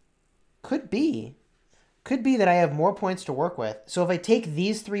 Could be that I have more points to work with. So if I take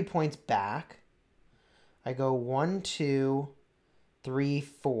these 3 points back, I go 1, 2, 3,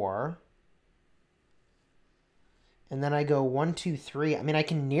 4. And then I go 1, 2, 3. I mean, I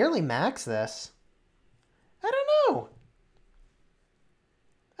can nearly max this. I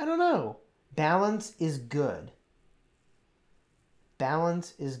don't know. Balance is good.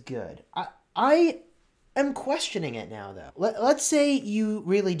 I am questioning it now, though. Let's say you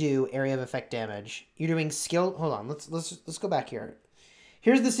really do area of effect damage. You're doing skill. Hold on. Let's go back here.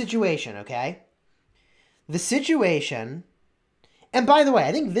 Here's the situation, okay? The situation. And by the way,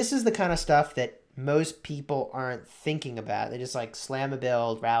 I think this is the kind of stuff that most people aren't thinking about. They just like slam a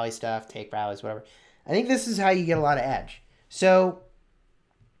build, rally stuff, take rallies, whatever. I think this is how you get a lot of edge. So,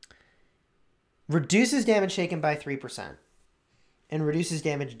 reduces damage taken by 3% and reduces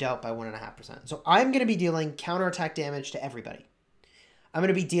damage dealt by 1.5%. So I'm going to be dealing counterattack damage to everybody. I'm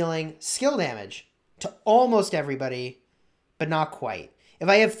going to be dealing skill damage to almost everybody, but not quite. If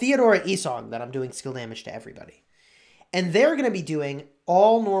I have Theodora Esong, then I'm doing skill damage to everybody. And they're going to be doing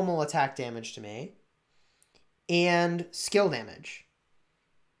all normal attack damage to me and skill damage,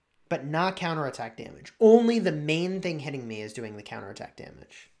 but not counterattack damage. Only the main thing hitting me is doing the counterattack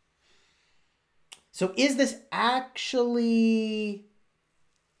damage. So is this actually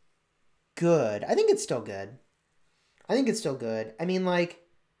good? I think it's still good. I mean, like,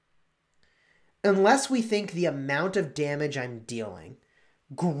 unless we think the amount of damage I'm dealing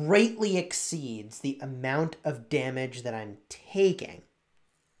greatly exceeds the amount of damage that I'm taking,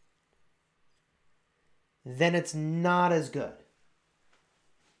 then it's not as good.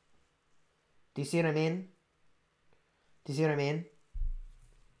 Do you see what I mean?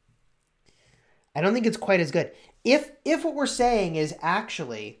 I don't think it's quite as good. If what we're saying is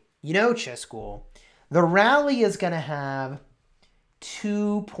actually, you know, Chisgule, the rally is going to have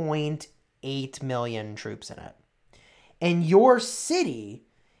 2.8 million troops in it. And your city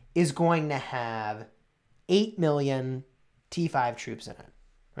is going to have 8 million T5 troops in it.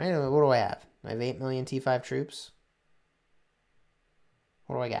 Right? What do I have? I have 8 million T5 troops.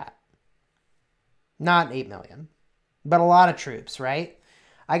 What do I got? Not 8 million, but a lot of troops, right?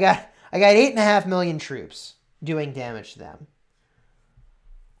 I got 8.5 million troops doing damage to them.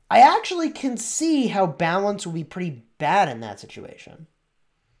 I actually can see how balance will be pretty bad in that situation.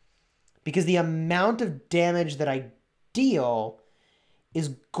 Because the amount of damage that I deal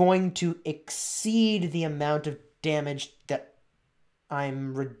is going to exceed the amount of damage that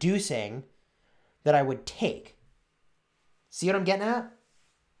I'm reducing that I would take. See what I'm getting at?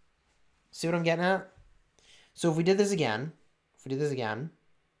 See what I'm getting at? So if we did this again, man,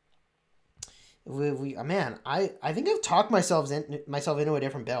 I think I've talked myself into a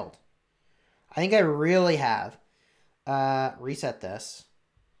different build. I think I really have. Reset this,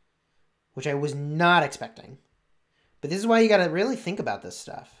 which I was not expecting. But this is why you got to really think about this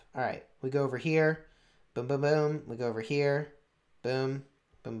stuff. All right, we go over here. Boom, boom, boom. We go over here. Boom,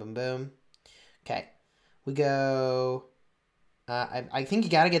 boom, boom, boom. Okay, we go... I think you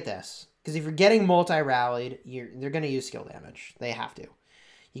got to get this. Because if you're getting multi-rallied, they're going to use skill damage. They have to.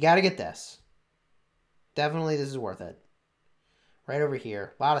 You got to get this. Definitely this is worth it. Right over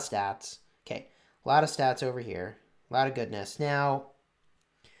here. A lot of stats. Okay, a lot of stats over here. A lot of goodness. Now,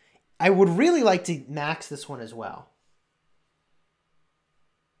 I would really like to max this one as well.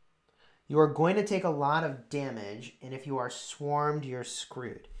 You are going to take a lot of damage, and if you are swarmed, you're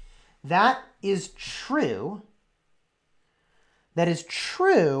screwed. That is true. That is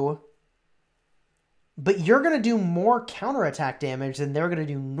true, but you're going to do more counterattack damage than they're going to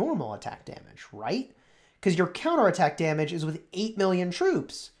do normal attack damage, right? Because your counterattack damage is with 8 million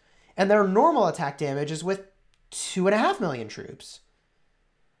troops, and their normal attack damage is with 2.5 million troops.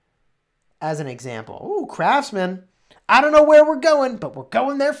 As an example. Ooh, Craftsman. I don't know where we're going, but we're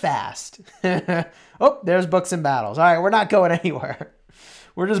going there fast. Oh, there's books and battles. All right, we're not going anywhere.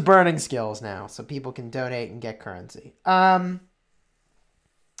 We're just burning skills now so people can donate and get currency.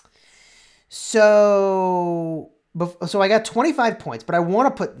 So I got 25 points, but I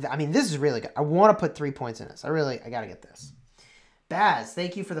want to put, I mean, this is really good. I want to put 3 points in this. I got to get this. Baz,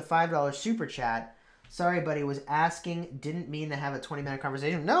 thank you for the $5 super chat. Sorry, buddy, was asking, didn't mean to have a 20-minute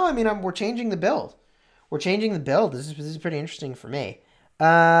conversation. No, I mean, we're changing the build. We're changing the build. This is pretty interesting for me.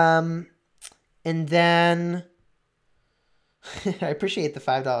 And then, I appreciate the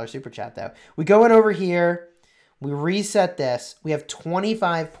 $5 super chat, though. We go in over here. We reset this. We have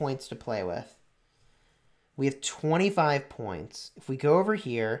 25 points to play with. We have 25 points. If we go over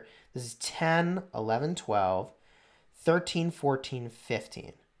here, this is 10, 11, 12, 13, 14,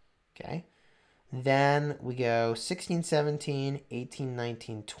 15. Okay. Then we go 16, 17, 18,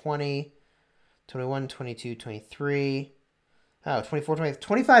 19, 20, 21, 22, 23. Oh, 24,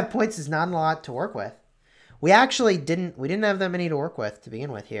 25 points is not a lot to work with. We actually didn't have that many to work with to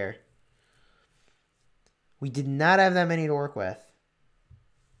begin with here. We did not have that many to work with.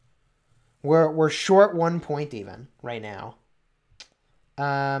 We're short 1 point even right now.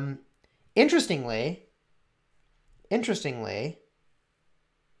 Interestingly,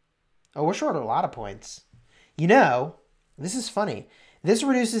 oh, we're short a lot of points. You know, this is funny. This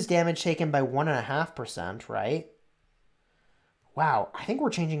reduces damage taken by 1.5%, right? Wow, I think we're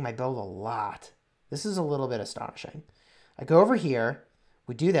changing my build a lot. This is a little bit astonishing. I go over here.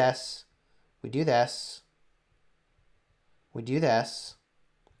 We do this. We do this. We do this.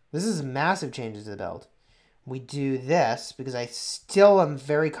 This is massive changes to the build. We do this because I still am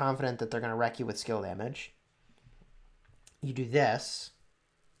very confident that they're going to wreck you with skill damage. You do this.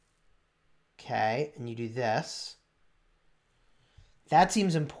 Okay, and you do this. That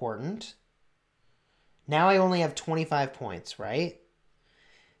seems important. Now I only have 25 points, right?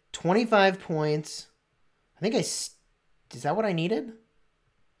 25 points. I think is that what I needed?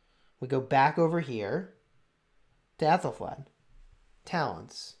 We go back over here to Ethelfled.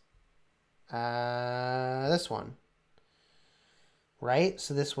 Talents. This one. Right?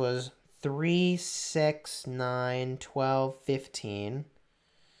 So this was 3, 6, 9, 12, 15,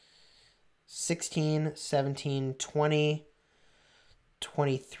 16, 17, 20,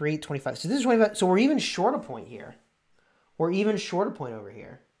 23, 25. So this is 25. So we're even short a point here. We're even short a point over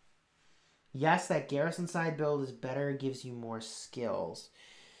here. Yes, that garrison side build is better, gives you more skills.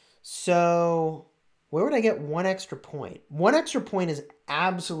 So where would I get 1 extra point? 1 extra point is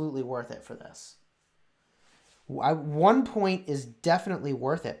absolutely worth it for this. 1 point is definitely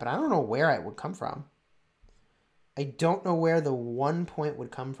worth it, but I don't know where it would come from. I don't know where the 1 point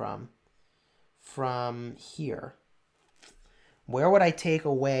would come from here. Where would I take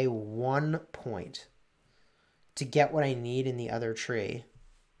away 1 point to get what I need in the other tree?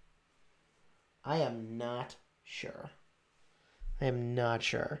 I am not sure. I am not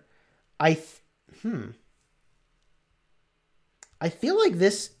sure. I feel like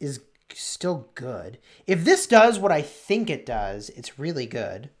this is still good. If this does what I think it does, it's really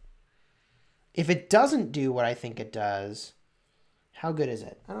good. If it doesn't do what I think it does, how good is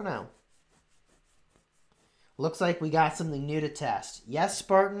it? I don't know. Looks like we got something new to test. Yes,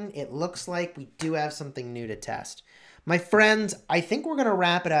 Spartan, it looks like we do have something new to test. My friends, I think we're going to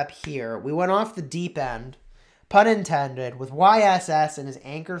wrap it up here. We went off the deep end, pun intended, with YSS and his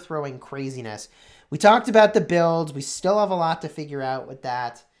anchor throwing craziness. We talked about the builds. We still have a lot to figure out with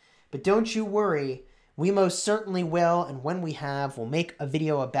that. But don't you worry. We most certainly will. And when we have, we'll make a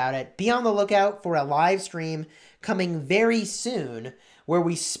video about it. Be on the lookout for a live stream coming very soon where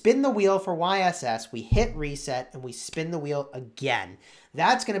we spin the wheel for YSS. We hit reset and we spin the wheel again.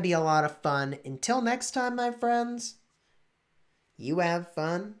 That's going to be a lot of fun. Until next time, my friends, you have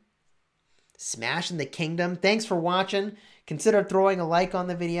fun smashing the kingdom. Thanks for watching. Consider throwing a like on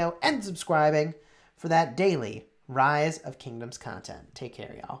the video and subscribing for that daily Rise of Kingdoms content. Take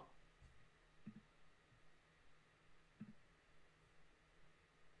care, y'all.